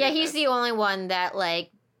try to do he's this. the only one that,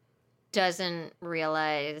 like, doesn't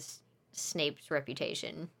realize Snape's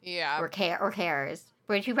reputation. Yeah. Or cares.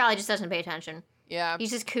 But he probably just doesn't pay attention. Yeah.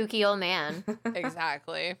 He's this kooky old man.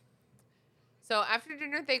 Exactly. So after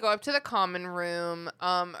dinner, they go up to the common room.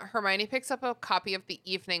 Hermione picks up a copy of the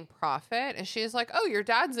Evening Prophet, and she's like, "Oh, your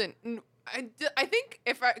dad's in." I think,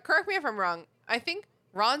 correct me if I'm wrong, I think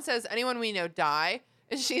Ron says, "Anyone we know die,"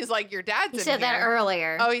 and she's like, "Your dad's in here." He said that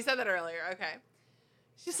earlier. Oh, he said that earlier. Okay.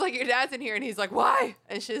 She's like, "Your dad's in here," and he's like, "Why?"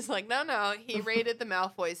 And she's like, No, he raided the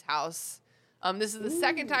Malfoy's house. This is the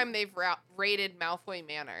second time they've raided Malfoy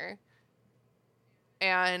Manor,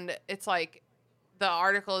 and it's like, the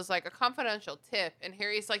article is like a confidential tip, and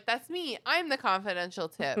Harry's like, "That's me. I'm the confidential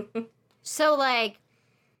tip." So, like,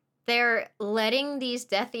 they're letting these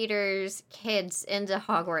Death Eaters kids into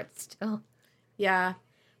Hogwarts still. Yeah.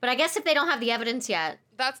 But I guess if they don't have the evidence yet.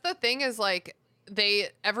 That's the thing, is like,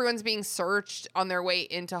 everyone's being searched on their way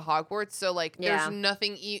into Hogwarts, so like there's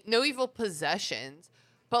nothing, no evil possessions.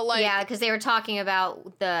 But like, yeah, because they were talking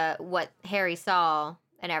about what Harry saw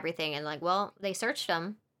and everything, and like, well, they searched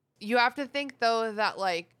him. You have to think, though, that,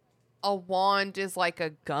 like, a wand is like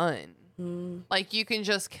a gun. Like, you can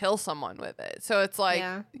just kill someone with it. So it's like,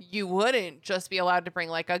 you wouldn't just be allowed to bring,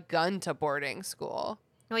 like, a gun to boarding school.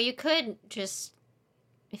 Well, you could just,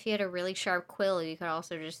 if you had a really sharp quill, you could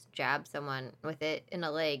also just jab someone with it in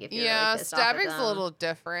the leg if you're really pissed off at stabbing's them. a little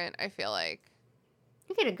different, I feel like.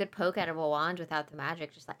 You get a good poke out of a wand without the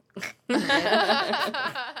magic, just like...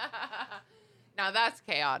 Now that's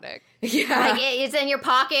chaotic. Yeah. Like, it's in your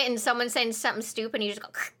pocket and someone's saying something stupid and you just go...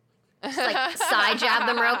 Just like side jab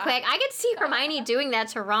them real quick. I could see Hermione doing that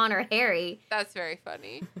to Ron or Harry. That's very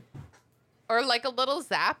funny. Or like a little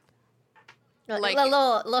zap. Like a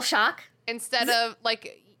little shock. Instead of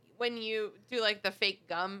like when you do like the fake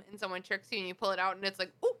gum and someone tricks you and you pull it out and it's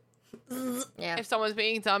like, ooh. Yeah. If someone's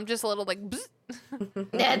being dumb, just a little like, bzz.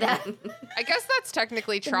 Yeah, I guess that's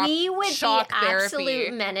technically we would shock be therapy.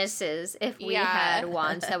 Absolute menaces if we had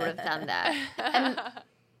wands that would have done that. And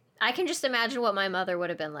I can just imagine what my mother would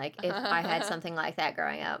have been like if I had something like that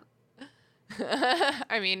growing up.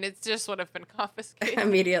 I mean, it just would have been confiscated.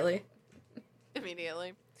 Immediately.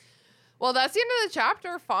 Well, that's the end of the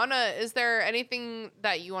chapter. Fawna, is there anything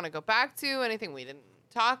that you want to go back to? Anything we didn't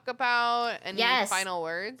talk about? Any final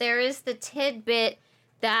words? There is the tidbit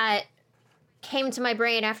that came to my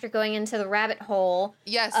brain after going into the rabbit hole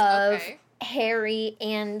of Harry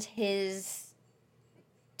and his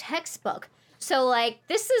textbook. So, like,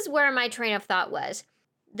 this is where my train of thought was.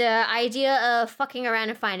 The idea of fucking around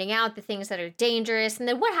and finding out the things that are dangerous, and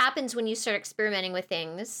then what happens when you start experimenting with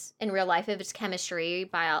things in real life, if it's chemistry,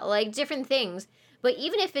 bio, like, different things. But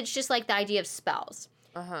even if it's just, like, the idea of spells.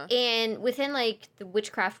 And within, like, the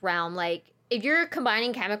witchcraft realm, like, if you're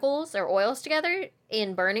combining chemicals or oils together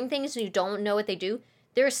and burning things and you don't know what they do,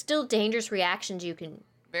 there are still dangerous reactions you can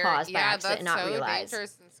cause by accident and not realize. That's so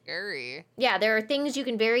dangerous and scary. Yeah, there are things you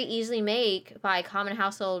can very easily make by common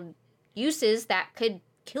household uses that could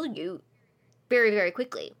kill you very, very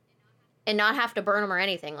quickly and not have to burn them or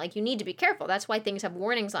anything. Like, you need to be careful. That's why things have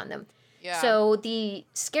warnings on them. Yeah. So the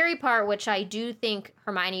scary part, which I do think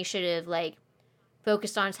Hermione should have, like,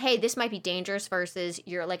 focused on, is, hey, this might be dangerous versus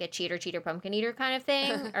you're, like, a cheater, pumpkin eater kind of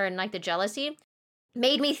thing, or, like, the jealousy,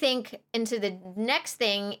 made me think into the next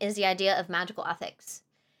thing is the idea of magical ethics.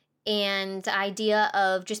 And the idea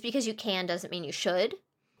of just because you can doesn't mean you should.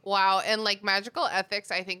 Wow, and, like, magical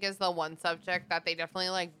ethics, I think, is the one subject that they definitely,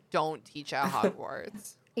 like, don't teach at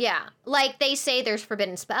Hogwarts. Yeah. Like, they say there's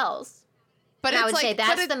forbidden spells. But I would say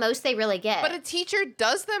that's the most they really get. But a teacher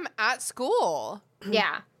does them at school.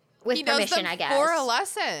 Yeah. With permission, I guess. For a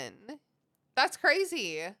lesson. That's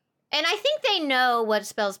crazy. And I think they know what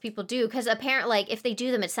spells people do, because apparently, like, if they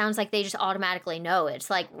do them, it sounds like they just automatically know.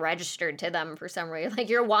 It's, like, registered to them for some reason. Like,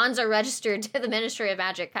 your wands are registered to the Ministry of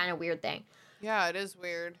Magic, kind of weird thing. Yeah, it is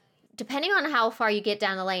weird. Depending on how far you get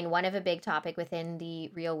down the lane, one of a big topic within the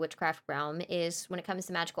real witchcraft realm is when it comes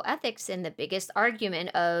to magical ethics, and the biggest argument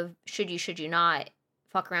of should you not,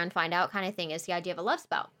 fuck around, find out kind of thing, is the idea of a love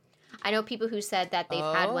spell. I know people who said that they've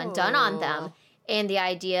had one done on them, and the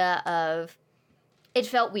idea of it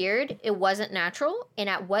felt weird, it wasn't natural, and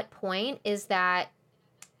at what point is that,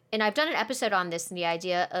 and I've done an episode on this, and the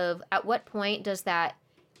idea of at what point does that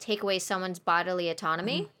take away someone's bodily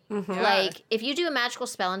autonomy? Mm-hmm. Like, if you do a magical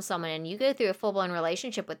spell on someone and you go through a full-blown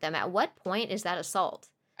relationship with them, at what point is that assault?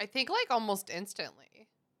 I think, like, almost instantly.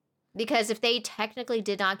 Because if they technically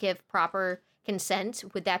did not give proper consent,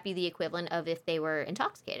 would that be the equivalent of if they were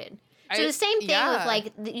intoxicated? So the same thing with,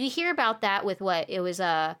 like, you hear about that with what? It was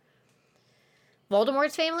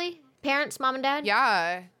Voldemort's family? Parents, mom and dad?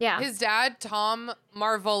 Yeah. Yeah. His dad, Tom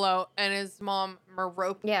Marvolo, and his mom,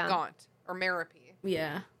 Merope Gaunt. Or Merope.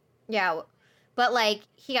 Yeah. Yeah. But, like,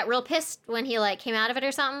 he got real pissed when he, like, came out of it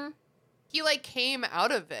or something. He, like, came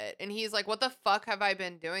out of it, and he's like, what the fuck have I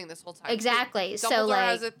been doing this whole time? Exactly. So, like,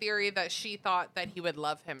 has a theory that she thought that he would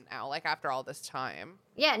love him now, like, after all this time.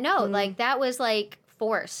 Yeah, no, like, that was, like,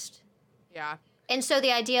 forced. Yeah. And so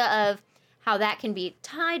the idea of how that can be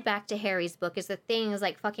tied back to Harry's book is the things,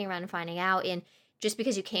 like, fucking around and finding out, and just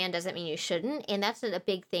because you can doesn't mean you shouldn't, and that's a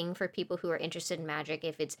big thing for people who are interested in magic,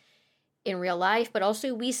 if it's in real life, but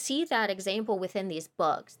also we see that example within these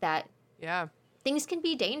books, that things can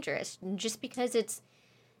be dangerous. Just because it's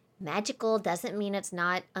magical doesn't mean it's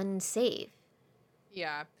not unsafe.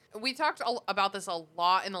 Yeah. We talked about this a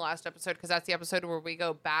lot in the last episode, because that's the episode where we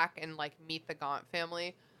go back and, like, meet the Gaunt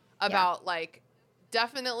family about, like,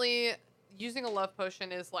 definitely using a love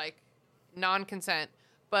potion is, like, non-consent,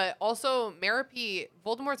 but also Merope,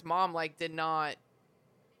 Voldemort's mom, like, did not.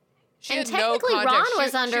 She and had technically, no Ron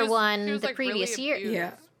was under one was, the like, previous really year. abused.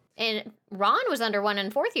 Yeah. And Ron was under one in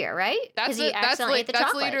fourth year, right? Because he accidentally ate the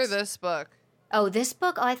chocolates. That's later this book. Oh, this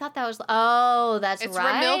book? Oh, I thought that was... Oh, that's it's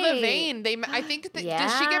right. It's Romilda Vane. I think... Does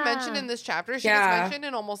she get mentioned in this chapter? She gets mentioned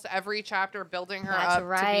in almost every chapter, building her up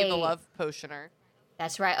to be the love potioner.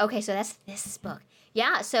 That's right. Okay, so that's this book.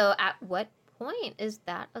 Yeah, so at what point is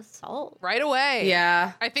that assault? Right away.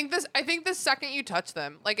 Yeah. I think the second you touch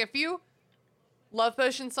them, like, if you love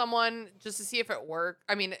potion someone just to see if it works.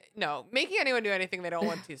 I mean, no, making anyone do anything they don't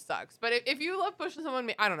want to sucks. But if you love potion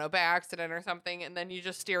someone, I don't know, by accident or something, and then you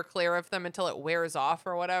just steer clear of them until it wears off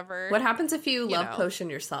or whatever. What happens if you love potion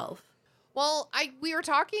yourself? Well, we were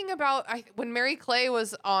talking about when Mary Clay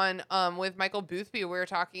was on with Michael Boothby, we were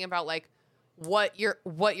talking about, like, what your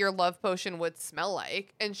love potion would smell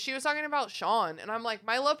like, and she was talking about Sean, and I'm like,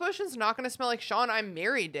 my love potion's not going to smell like Sean. I'm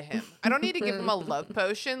married to him. I don't need to give him a love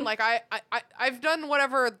potion. Like, I've done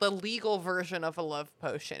whatever the legal version of a love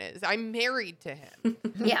potion is. I'm married to him.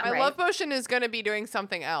 Yeah, my love potion is going to be doing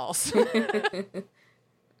something else.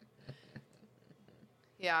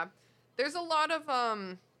 Yeah, there's a lot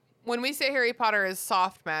of when we say Harry Potter is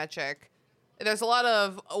soft magic, there's a lot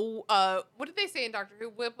of, what did they say in Doctor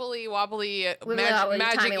Who? Wibbly wobbly,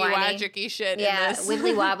 magic-y, wagic-y shit in this. Yeah,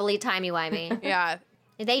 wibbly wobbly, timey-wimey. Yeah.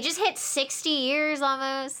 They just hit 60 years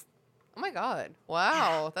almost. Oh my god.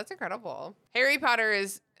 Wow, that's incredible. Harry Potter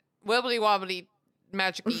is wibbly wobbly,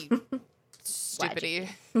 magic-y, stupidity.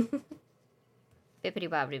 Bippity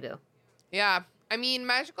bobbity boo. Yeah. I mean,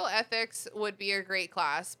 magical ethics would be a great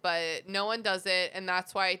class, but no one does it, and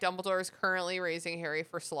that's why Dumbledore is currently raising Harry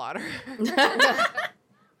for slaughter.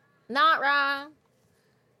 Not wrong.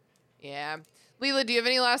 Yeah. Leela, do you have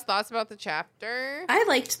any last thoughts about the chapter? I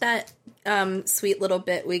liked that sweet little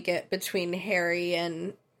bit we get between Harry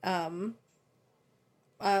and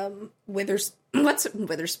Witherspoon. What's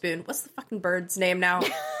the fucking bird's name now?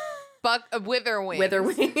 Witherwings.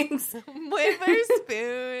 Witherwings.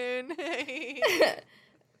 Witherspoon.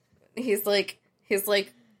 He's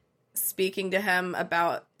like speaking to him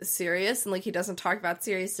about Sirius, and like he doesn't talk about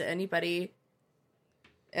Sirius to anybody.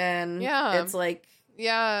 And it's like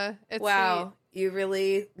Yeah, it's wow. sweet. You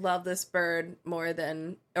really love this bird more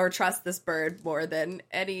than, or trust this bird more than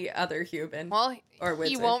any other human. Well, or wizard.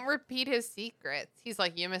 He won't repeat his secrets. He's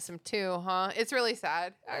like, you miss him too, huh? It's really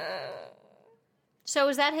sad. So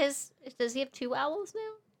is that his? Does he have 2 owls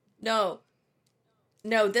now?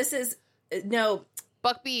 No. This is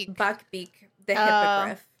Buckbeak. Buckbeak, the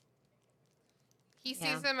hippogriff. He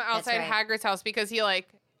sees him outside Hagrid's house because he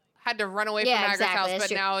had to run away from Hagrid's exactly, house,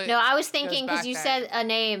 but now no, I was thinking because you said a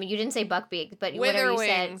name, you didn't say Buckbeak, but whatever you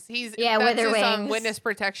said. He's that's Witherwings. His Witness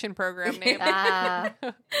protection program name. I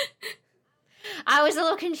was a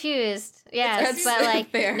little confused. Yes, but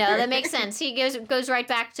fair. No, that makes sense. He goes right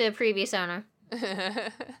back to previous owner.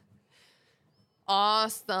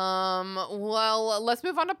 Awesome. Well, let's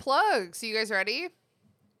move on to plugs. You guys ready?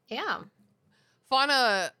 Yeah.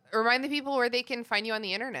 Fawna, remind the people where they can find you on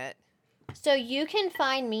the internet. So you can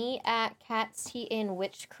find me at Cat's Tea in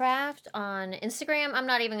Witchcraft on Instagram. I'm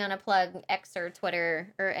not even going to plug X or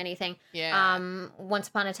Twitter or anything. Yeah. Once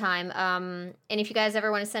upon a time. And if you guys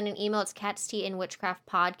ever want to send an email, it's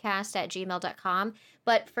catsteaandwitchcraftpodcast@gmail.com.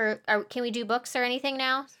 But can we do books or anything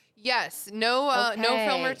now? Yes. No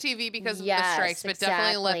film or TV because of the strikes, but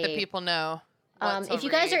definitely let the people know. If you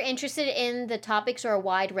guys are interested in the topics or a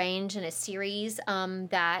wide range in a series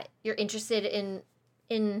that you're interested in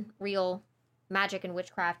real magic and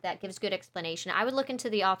witchcraft that gives good explanation, I would look into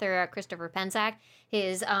the author Christopher Penczak,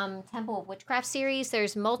 his Temple of Witchcraft series.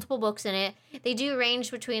 There's multiple books in it. They do range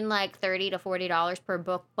between $30 to $40 per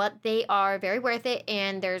book, but they are very worth it,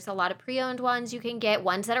 and there's a lot of pre-owned ones you can get,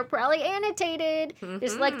 ones that are probably annotated,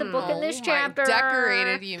 just like the book in this chapter.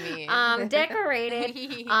 Decorated, you mean.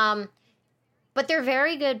 Decorated. But they're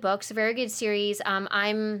very good books, very good series.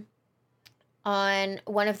 I'm on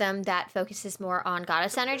one of them that focuses more on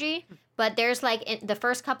goddess energy, but there's the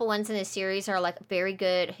first couple ones in this series are very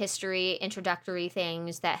good history introductory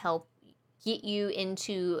things that help get you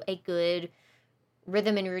into a good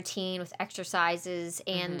rhythm and routine with exercises,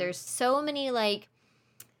 and there's so many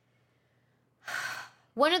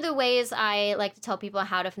one of the ways I like to tell people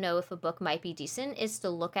how to know if a book might be decent is to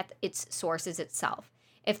look at its sources itself.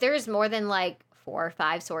 If there's more than 4 or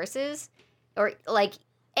 5 sources, or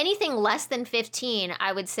anything less than 15,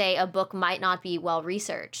 I would say a book might not be well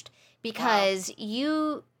researched, because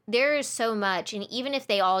there is so much, and even if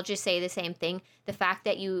they all just say the same thing, the fact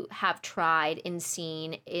that you have tried and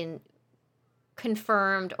seen in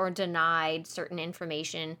confirmed or denied certain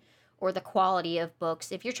information, or the quality of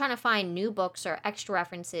books, if you're trying to find new books or extra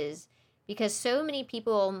references, because so many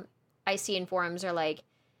people I see in forums are like,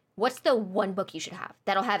 what's the one book you should have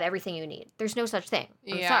that'll have everything you need? There's no such thing.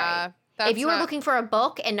 I'm sorry. If you were looking for a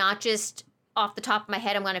book and not just off the top of my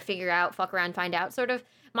head, I'm going to fuck around, find out sort of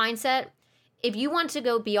mindset. If you want to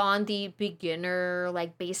go beyond the beginner,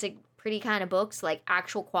 basic, pretty kind of books,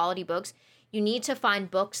 actual quality books, you need to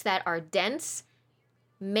find books that are dense,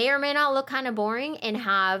 may or may not look kind of boring, and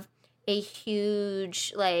have a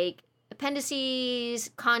huge,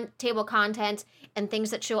 appendices, table contents, and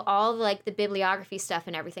things that show all the bibliography stuff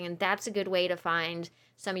and everything. And that's a good way to find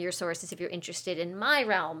some of your sources if you're interested in my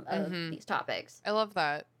realm of these topics. I love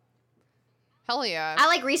that. Hell yeah. I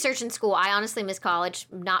like research in school. I honestly miss college,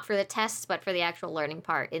 not for the tests, but for the actual learning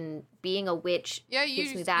part. And being a witch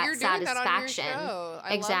gives me that satisfaction. That on your show.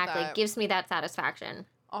 I exactly. love that. Gives me that satisfaction.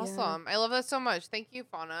 Awesome. Yeah. I love that so much. Thank you,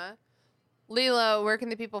 Fawna. Leela, where can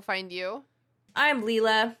the people find you? I'm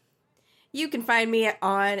Leela. You can find me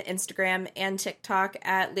on Instagram and TikTok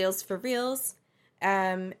at Leels for Reels.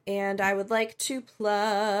 And I would like to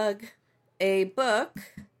plug a book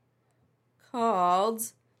called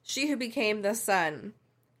She Who Became the Sun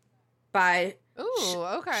by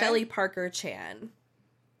Shelley Parker Chan.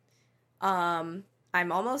 I'm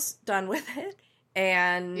almost done with it,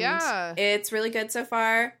 and it's really good so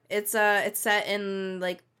far. It's set in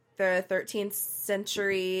the 13th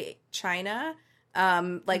century China,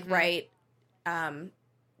 right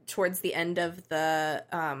towards the end of the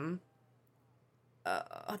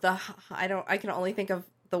I can only think of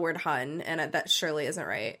the word Han, and that surely isn't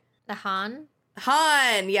right. The Han?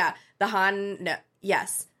 Han, yeah. The Han, no,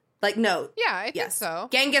 yes. No. Yeah, I think so.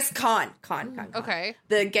 Genghis Khan. Khan. Okay.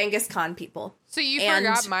 The Genghis Khan people. So you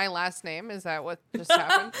forgot my last name? Is that what just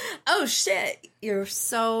happened? Oh, shit. You're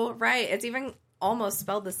so right. It's even almost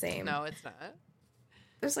spelled the same. No, it's not.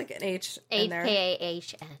 There's an H in there.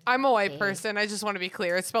 H-K-A-H-N. I'm a white person. I just want to be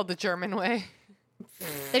clear. It's spelled the German way.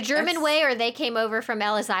 The German way, or they came over from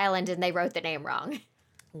Ellis Island and they wrote the name wrong.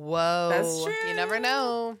 Whoa. That's true. You never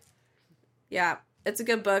know. Yeah. It's a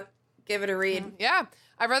good book. Give it a read. Yeah.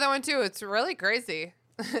 I've read that one too. It's really crazy.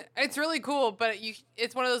 It's really cool, but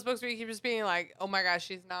it's one of those books where you keep just being like, oh my gosh,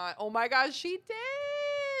 she's not. Oh my gosh, she did.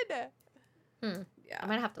 Yeah. I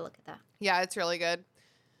might have to look at that. Yeah, it's really good.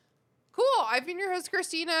 Cool. I've been your host,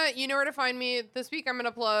 Christina. You know where to find me. This week I'm going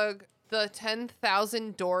to plug The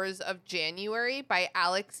 10,000 Doors of January by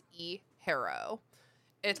Alex E. Harrow.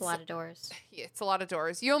 It's a lot of doors. Yeah, it's a lot of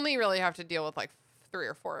doors. You only really have to deal with like 3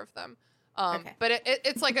 or 4 of them. Okay. But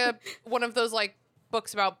it's like one of those like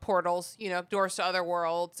books about portals, you know, doors to other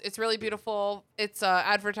worlds. It's really beautiful. It's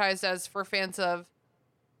advertised as for fans of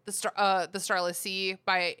the Starless Sea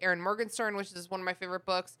by Erin Morgenstern, which is one of my favorite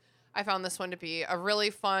books. I found this one to be a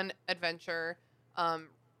really fun adventure. A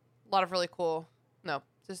lot of really cool. No,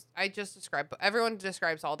 I just described. Everyone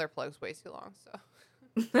describes all their plugs way too long. So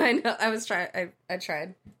I know. I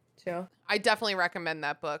tried too. I definitely recommend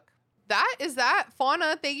that book. That is that.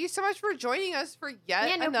 Fawna, thank you so much for joining us for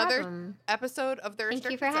another problem. episode of the Thank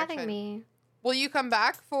Restricted you for having Section. me. Will you come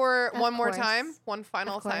back for Of one more course. time? One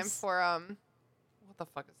final time course. for what the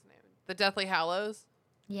fuck is the name? The Deathly Hallows.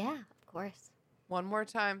 Yeah, of course. One more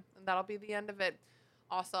time, and that'll be the end of it.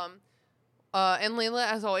 Awesome. And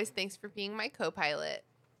Layla, as always, thanks for being my co-pilot.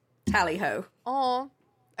 Tally ho. Oh,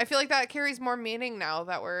 I feel like that carries more meaning now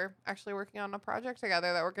that we're actually working on a project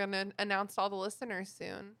together that we're going to announce to all the listeners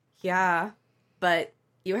soon. Yeah, but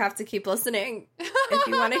you have to keep listening if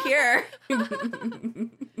you want to hear.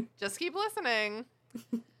 Just keep listening.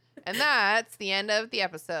 And that's the end of the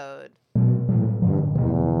episode.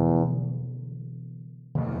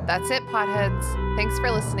 That's it, potheads. Thanks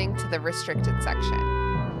for listening to the Restricted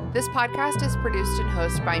Section. This podcast is produced and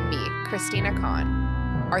hosted by me, Christina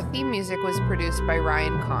Kahn. Our theme music was produced by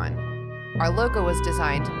Ryan Kahn. Our logo was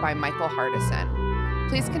designed by Michael Hardison.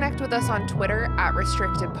 Please connect with us on Twitter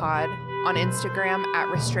 @RestrictedPod, on Instagram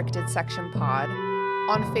 @RestrictedSectionPod,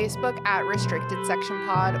 on Facebook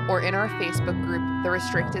 @RestrictedSectionPod, or in our Facebook group, The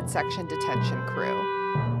Restricted Section Detention Crew.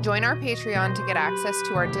 Join our Patreon to get access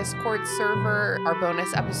to our Discord server, our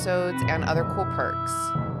bonus episodes, and other cool perks.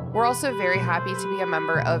 We're also very happy to be a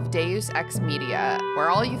member of Deus Ex Media, where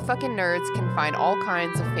all you fucking nerds can find all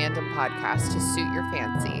kinds of fandom podcasts to suit your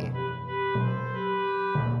fancy.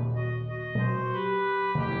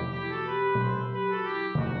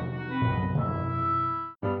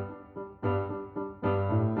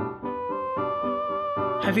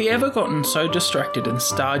 Have you ever gotten so distracted in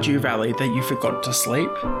Stardew Valley that you forgot to sleep?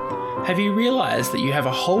 Have you realised that you have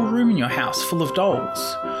a whole room in your house full of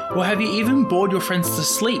dolls? Or have you even bored your friends to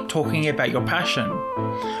sleep talking about your passion?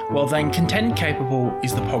 Well then, Content Capable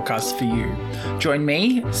is the podcast for you. Join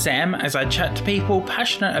me, Sam, as I chat to people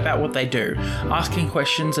passionate about what they do, asking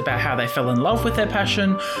questions about how they fell in love with their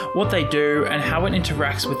passion, what they do, and how it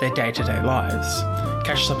interacts with their day-to-day lives.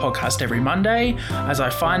 Catch the podcast every Monday as I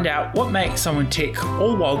find out what makes someone tick,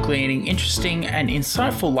 all while gleaning interesting and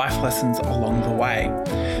insightful life lessons along the way.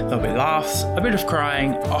 There'll be laughs, a bit of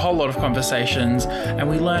crying, a whole lot of conversations, and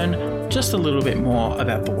we learn just a little bit more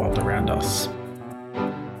about the world around us.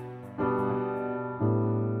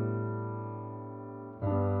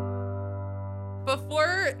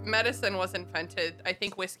 Before medicine was invented, I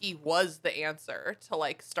think whiskey was the answer to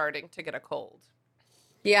like starting to get a cold.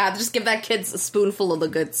 Yeah, just give that kid a spoonful of the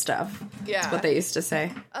good stuff. Yeah. That's what they used to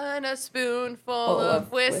say. And a spoonful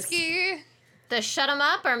of whiskey. To shut them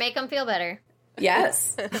up or make them feel better.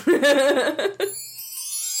 Yes.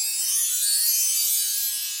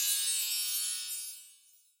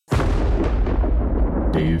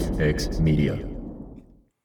 Deus Ex Media.